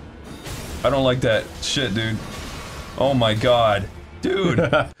 I don't like that shit, dude. Oh my god. Dude!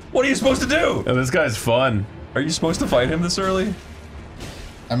 What are you supposed to do? Yeah, this guy's fun. Are you supposed to fight him this early?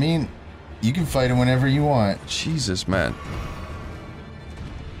 I mean, you can fight him whenever you want. Jesus, man.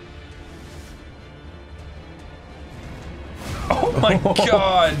 Oh my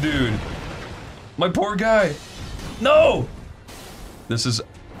god, dude. My poor guy. No! This is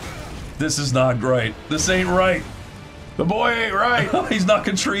not right. This ain't right. The boy ain't right. He's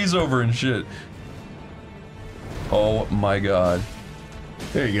knocking trees over and shit. Oh my god.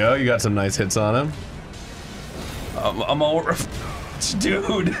 There you go. You got some nice hits on him. I'm over.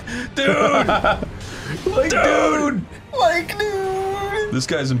 Dude. Like, dude. Like, dude. This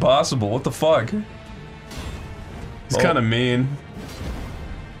guy's impossible. What the fuck? He's kind of mean.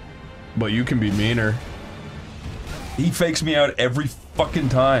 But you can be meaner. He fakes me out every fucking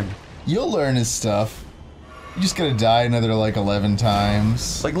time. You'll learn his stuff. You just gotta die another like 11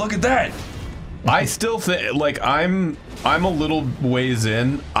 times. Like, look at that. I still think, like, I'm a little ways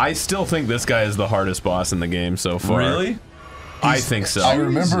in. I still think this guy is the hardest boss in the game so far. Really? I think so. I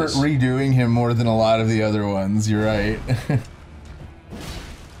remember redoing him more than a lot of the other ones. You're right.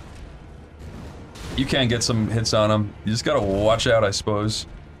 You can't get some hits on him. You just gotta watch out, I suppose.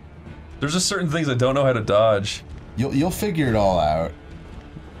 There's just certain things I don't know how to dodge. You'll figure it all out.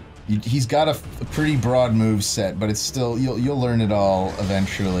 He's got a pretty broad move set, but it's still you'll learn it all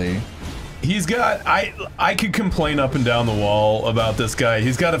eventually. He's got I could complain up and down the wall about this guy.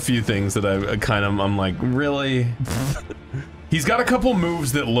 He's got a few things that I'm like, really? He's got a couple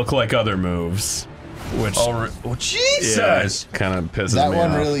moves that look like other moves, which oh Jesus, yeah, kind of pisses me off. That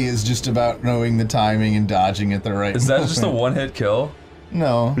one really is just about knowing the timing and dodging at the right. Is that just a one-hit kill?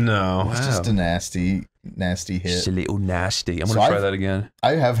 No, no, it's just a nasty hit. Just a little nasty. I'm gonna try that again.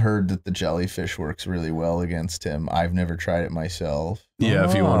 I have heard that the jellyfish works really well against him. I've never tried it myself. Yeah,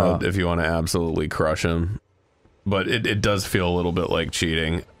 if you wanna absolutely crush him, but it does feel a little bit like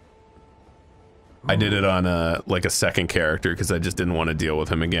cheating. I did it on like a second character because I just didn't want to deal with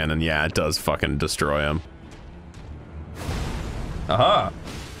him again, and yeah, it does fucking destroy him. Aha.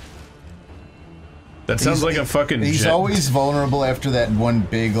 That sounds like a fucking He's always vulnerable after that one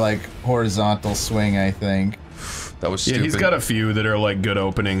big, like, horizontal swing, I think. That was stupid. Yeah, he's got a few that are, like, good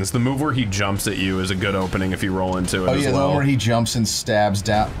openings. The move where he jumps at you is a good opening if you roll into it as well. The one where he jumps and stabs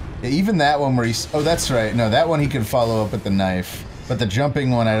down. Yeah, even that one where he's... Oh, that's right. No, that one he can follow up with the knife. But the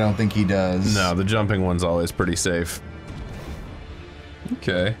jumping one, I don't think he does. No, the jumping one's always pretty safe.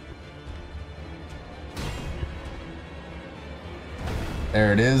 Okay.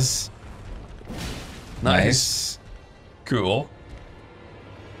 There it is. Nice. Cool.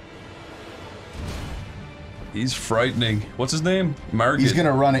 He's frightening. What's his name? Margit. He's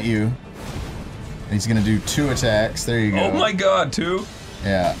gonna run at you. And he's gonna do 2 attacks. There you go. Oh my god, 2?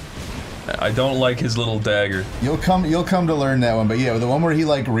 Yeah. I don't like his little dagger. You'll come to learn that one, but yeah, the one where he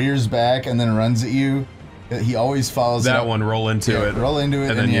like rears back and then runs at you, he always follows that one. Roll into it. Roll into it,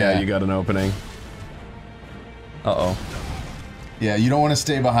 and then yeah, you got an opening. Uh-oh. Yeah, you don't want to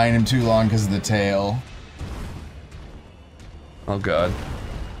stay behind him too long because of the tail. Oh god.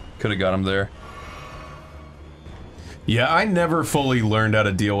 Could have got him there. Yeah, I never fully learned how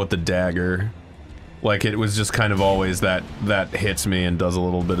to deal with the dagger. Like, it was just kind of always that hits me and does a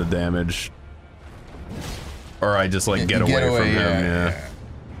little bit of damage. Or I just, like, get away from him,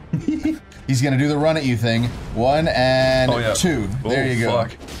 yeah. He's gonna do the run at you thing. 1 and 2. There you go.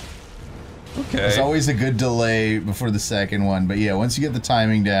 Fuck. Okay. There's always a good delay before the second one, but yeah, once you get the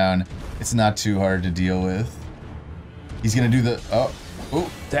timing down, it's not too hard to deal with. He's gonna do the... Oh.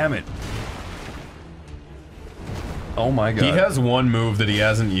 Damn it. Oh my god. He has one move that he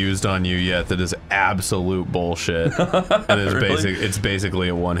hasn't used on you yet that is absolute bullshit. And is Really? it's basically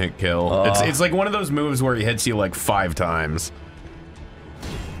a one-hit kill. It's like one of those moves where he hits you like 5 times.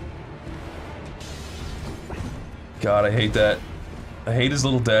 God, I hate that. I hate his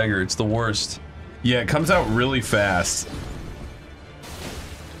little dagger. It's the worst. Yeah, it comes out really fast.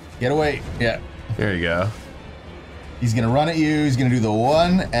 Get away. Yeah. There you go. He's gonna run at you. He's gonna do the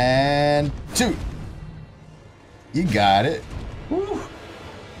 1 and 2. You got it. Woo.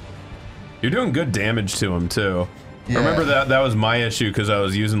 You're doing good damage to him too. Yeah. Remember that was my issue because I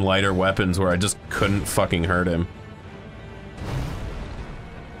was using lighter weapons where I just couldn't fucking hurt him.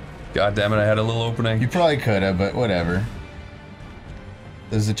 God damn it, I had a little opening. You probably could have, but whatever.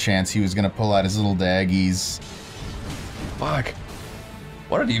 There's a chance he was gonna pull out his little daggies. Fuck.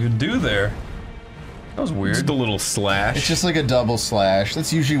 What did he even do there? That was weird. Just a little slash. It's just like a double slash.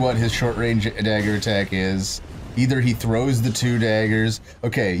 That's usually what his short range dagger attack is. Either he throws the 2 daggers.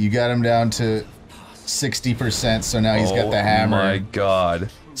 Okay, you got him down to 60%, so now he's got the hammer. Oh my god.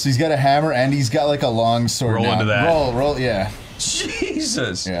 So he's got a hammer and he's got like a long sword Roll now. into that. Roll, yeah.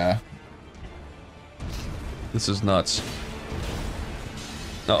 Jesus. Yeah. This is nuts.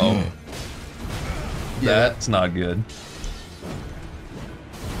 Uh-oh. Yeah. That's not good.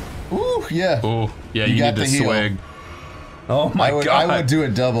 Ooh, yeah. Ooh, yeah, You you got need to the heal. swig. Oh my god. I would do a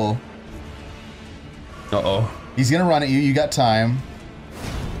double. Uh-oh. He's gonna run at you. You got time.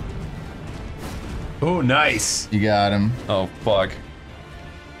 Oh, nice. You got him. Oh, fuck.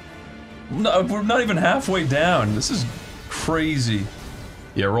 No, we're not even halfway down. This is crazy.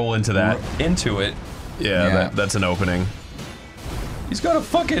 Yeah, roll into that. Into it. Yeah, that's an opening. He's got a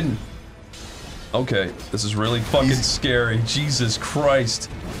fucking... Okay, this is really fucking scary. Jesus Christ.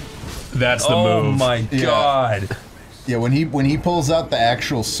 That's the move. Oh my god. Yeah, when he pulls out the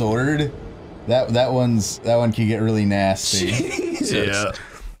actual sword, that one can get really nasty. Jesus. Yeah.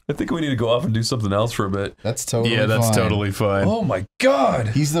 I think we need to go off and do something else for a bit. That's totally Yeah, that's fine. totally fine. Oh my god.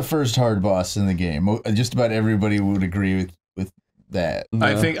 He's the first hard boss in the game. Just about everybody would agree with that.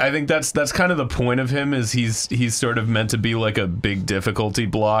 I think that's kind of the point of him is he's sort of meant to be like a big difficulty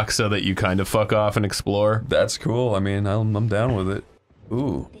block so that you kind of fuck off and explore. That's cool. I mean, I'm down with it.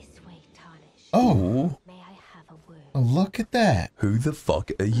 Ooh. Oh. Look at that. Who the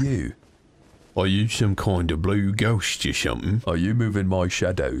fuck are you? Are you some kind of blue ghost or something? Are you moving my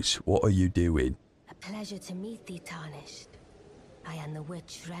shadows? What are you doing? A pleasure to meet thee, Tarnished. I am the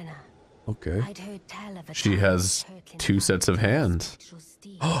witch Renna. Okay. I'd heard tell of a She has 2 sets of hands.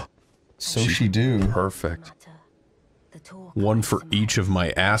 So she do. Perfect. One for each of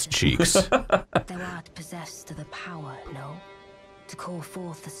my ass cheeks. Thou art possessed of the power, no? To call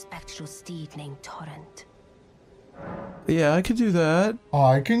forth a spectral steed named Torrent. Yeah, I could do that.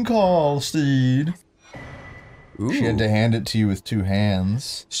 I can call, Steed. Ooh. She had to hand it to you with 2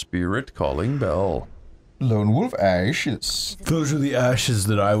 hands. Spirit calling bell. Lone wolf ashes. Those are the ashes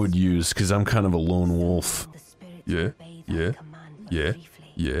that I would use because I'm kind of a lone wolf. Yeah, yeah, yeah,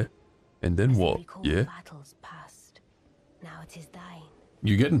 yeah. And then what? Yeah.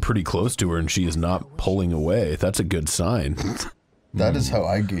 You're getting pretty close to her and she is not pulling away. That's a good sign. That is how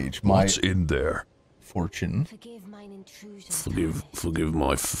I gauge my What's in there? fortune. Forgive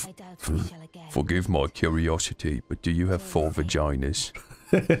my Forgive my curiosity, but do you have 4 vaginas?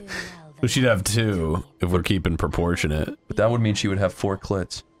 We should have 2 if we're keeping proportionate. But that would mean she would have 4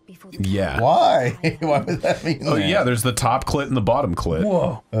 clits. Yeah. Why? Why would that mean Oh that? yeah, there's the top clit and the bottom clit.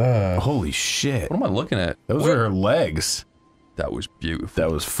 Whoa. Holy shit. What am I looking at? Those are her legs. That was beautiful. That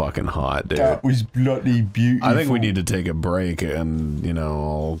was fucking hot, dude. That was bloody beautiful. I think we need to take a break and, you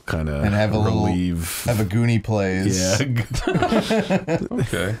know, kind of and have a relieve. Have a Goonie plays. Yeah.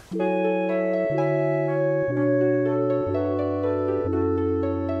 Okay.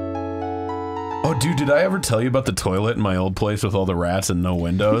 Oh, dude, did I ever tell you about the toilet in my old place with all the rats and no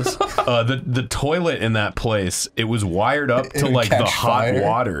windows? The toilet in that place, it was wired up to like the hot fire?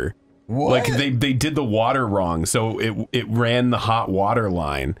 water. What? Like they did the water wrong, so it ran the hot water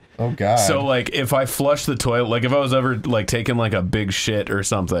line. Oh god. So like if I flushed the toilet, like if I was ever like taking like a big shit or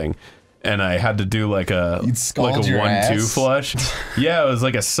something, and I had to do like a 1-2 flush, yeah, it was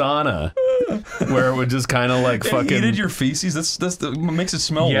like a sauna where it would just kind of like fucking It eated your feces. That's makes it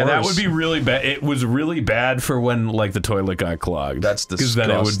smell worse. Yeah, that would be really bad. It was really bad for when like the toilet got clogged. That's disgusting.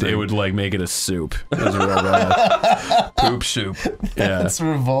 Because then it would like make it a soup. It was real bad. Poop soup. Yeah. That's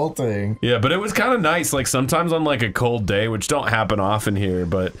revolting. Yeah, but it was kind of nice. Like sometimes on like a cold day, which don't happen often here,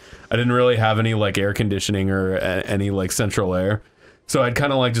 but I didn't really have any like air conditioning or any like central air. So I'd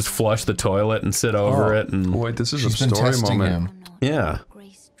kind of like just flush the toilet and sit over it and wait, this is She's a been story testing moment. him. Yeah.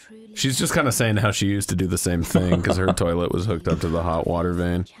 She's just kind of saying how she used to do the same thing because her toilet was hooked up to the hot water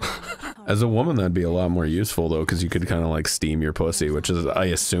vein. As a woman, that'd be a lot more useful though, because you could kind of like steam your pussy, which is, I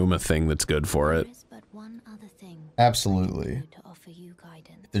assume, a thing that's good for it. Absolutely.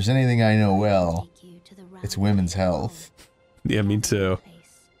 If there's anything I know well, it's women's health. Yeah, me too.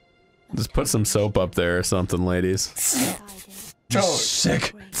 Just put some soap up there or something, ladies.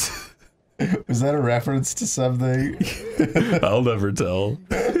 Sick. Was that a reference to something? I'll never tell.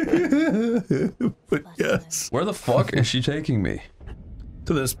 But yes. Where the fuck is she taking me?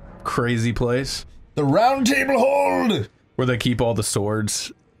 To this crazy place. The Round Table Hold! Where they keep all the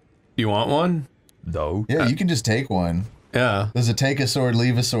swords. You want one? No. Yeah, you can just take one. Yeah. There's a take a sword,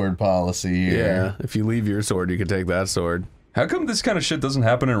 leave a sword policy here. Yeah, if you leave your sword, you can take that sword. How come this kind of shit doesn't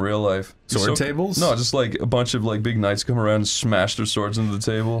happen in real life? Sword tables? No, just like a bunch of like big knights come around and smash their swords into the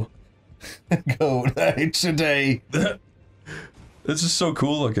table. Go night today. This is so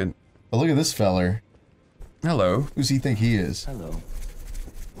cool looking. Oh, look at this feller. Hello. Who's he think he is? Hello.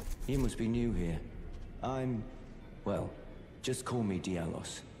 You must be new here. Well, just call me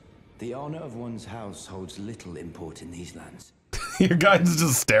Dialos. The honor of one's house holds little import in these lands. Your guy's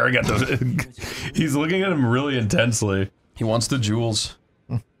just staring at them. He's looking at him really intensely. He wants the jewels.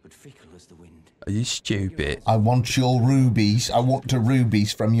 Are you stupid? I want your rubies. I want the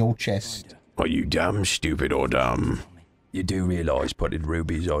rubies from your chest. Are you dumb, stupid, or dumb? You do realise putting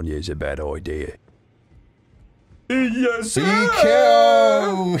rubies on you is a bad idea. Yes,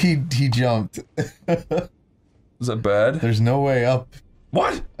 sir! He jumped. Is that bad? There's no way up.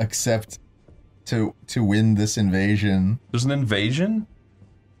 What? Except to win this invasion. There's an invasion?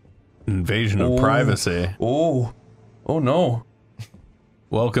 Invasion of privacy. Oh. Oh no.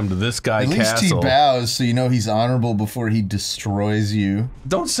 Welcome to this guy castle. At least he bows, so you know he's honorable before he destroys you.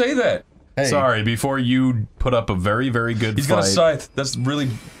 Don't say that. Hey. Sorry, before you put up a very, very good fight. He's got a scythe. That's really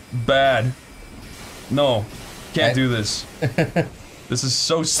bad. No. Can't do this. This is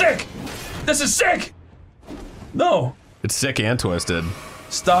so sick! This is sick! No! It's sick and twisted.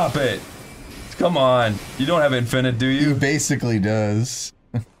 Stop it. Come on. You don't have infinite, do you? He basically does.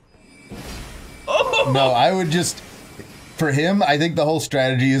 Oh! No, I would just... For him, I think the whole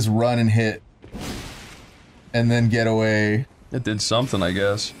strategy is run and hit. And then get away. It did something, I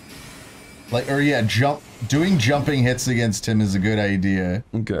guess. Like, or yeah, doing jumping hits against him is a good idea.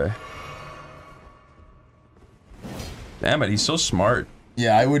 Okay. Damn it, he's so smart.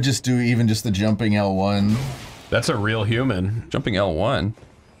 Yeah, I would just do even just the jumping L1. That's a real human. Jumping L1?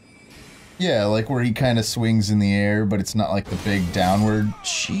 Yeah, like where he kind of swings in the air, but it's not like the big downward.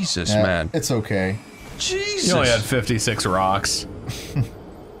 Jesus, man. It's okay. Jesus. He only had 56 rocks.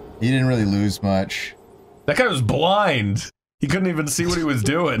 He didn't really lose much. That guy was blind. He couldn't even see what he was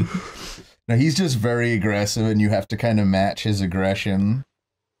doing. No, he's just very aggressive, and you have to kind of match his aggression.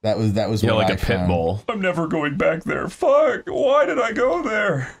 That was yeah, what like I a pit found. bull. I'm never going back there. Fuck. Why did I go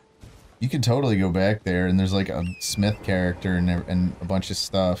there? You can totally go back there, and there's like a Smith character and a bunch of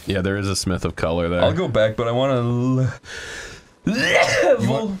stuff. Yeah, there is a Smith of color there. I'll go back, but I want to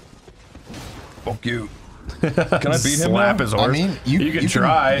level. Fuck you. Can I beat him? Slap his horse. I mean, you can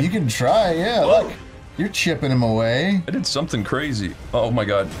try. You can try, yeah. Whoa. Look, you're chipping him away. I did something crazy. Oh my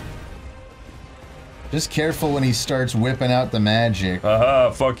god. Just careful when he starts whipping out the magic.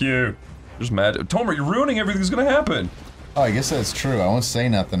 Aha, fuck you. There's magic. Tomer, you're ruining everything that's gonna happen. Oh, I guess that's true. I won't say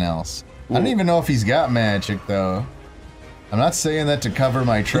nothing else. Ooh. I don't even know if he's got magic, though. I'm not saying that to cover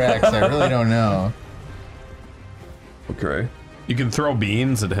my tracks. I really don't know. Okay. You can throw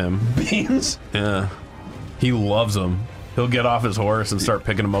beans at him. Beans? Yeah. He loves them. He'll get off his horse and start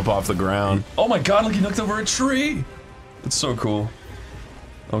picking them up off the ground. Oh my god, look, he knocked over a tree! That's so cool.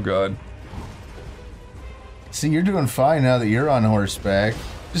 Oh god. See, you're doing fine now that you're on horseback.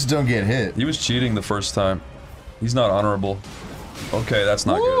 Just don't get hit. He was cheating the first time. He's not honorable. Okay, that's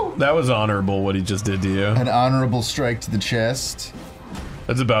not good. That was honorable what he just did to you. An honorable strike to the chest.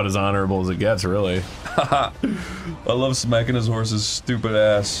 That's about as honorable as it gets, really. I love smacking his horse's stupid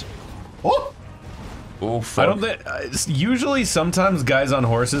ass. Oh! Oh, fuck. I don't think... usually, sometimes guys on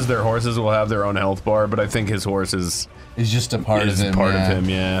horses, their horses will have their own health bar, but I think his horse is just a part of him. Part of him,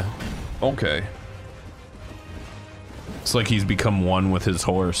 yeah. Okay. It's like he's become one with his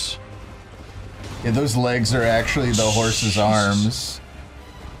horse. Yeah, those legs are actually the horse's arms.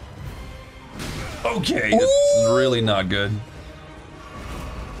 Okay, that's really not good.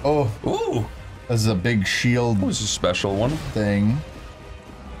 Oh. Ooh. This is a big shield. What was a special one? Thing.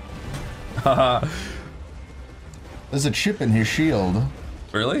 Haha. There's a chip in his shield.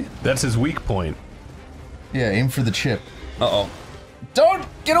 Really? That's his weak point. Yeah, aim for the chip. Uh-oh. Don't!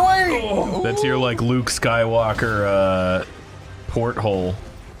 Get away! Oh. That's your, like, Luke Skywalker, porthole.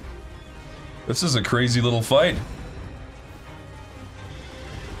 This is a crazy little fight.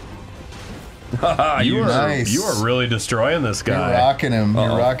 Haha, you nice. are really destroying this guy. You're rocking him.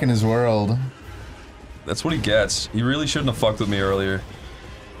 You're rocking his world. That's what he gets. He really shouldn't have fucked with me earlier.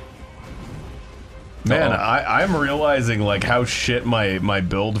 Man, I'm realizing like how shit my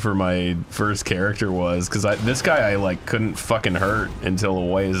build for my first character was, because this guy I like couldn't fucking hurt until a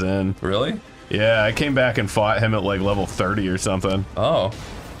ways in. Really? Yeah, I came back and fought him at like level 30 or something. Oh.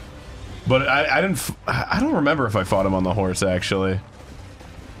 But I don't remember if I fought him on the horse actually.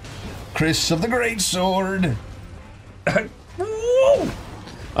 Chris of the Great Sword. Whoa!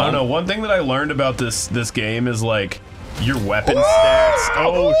 I don't know. One thing that I learned about this game is like your weapon stats.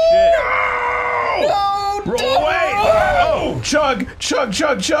 Oh shit! No, roll away! Oh, chug, chug,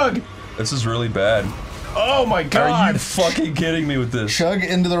 chug, chug! This is really bad. Oh my god! Are you fucking kidding me with this? Chug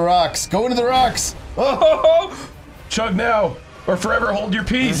into the rocks. Go into the rocks. Oh! Chug now, or forever hold your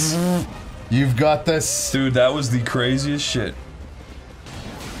peace. You've got this, dude. That was the craziest shit.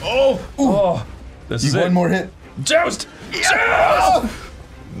 Oh! Ooh. Oh! This is one more hit. Joust! Yes! Oh!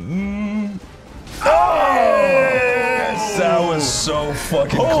 That was so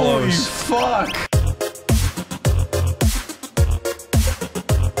fucking Holy close. Fuck!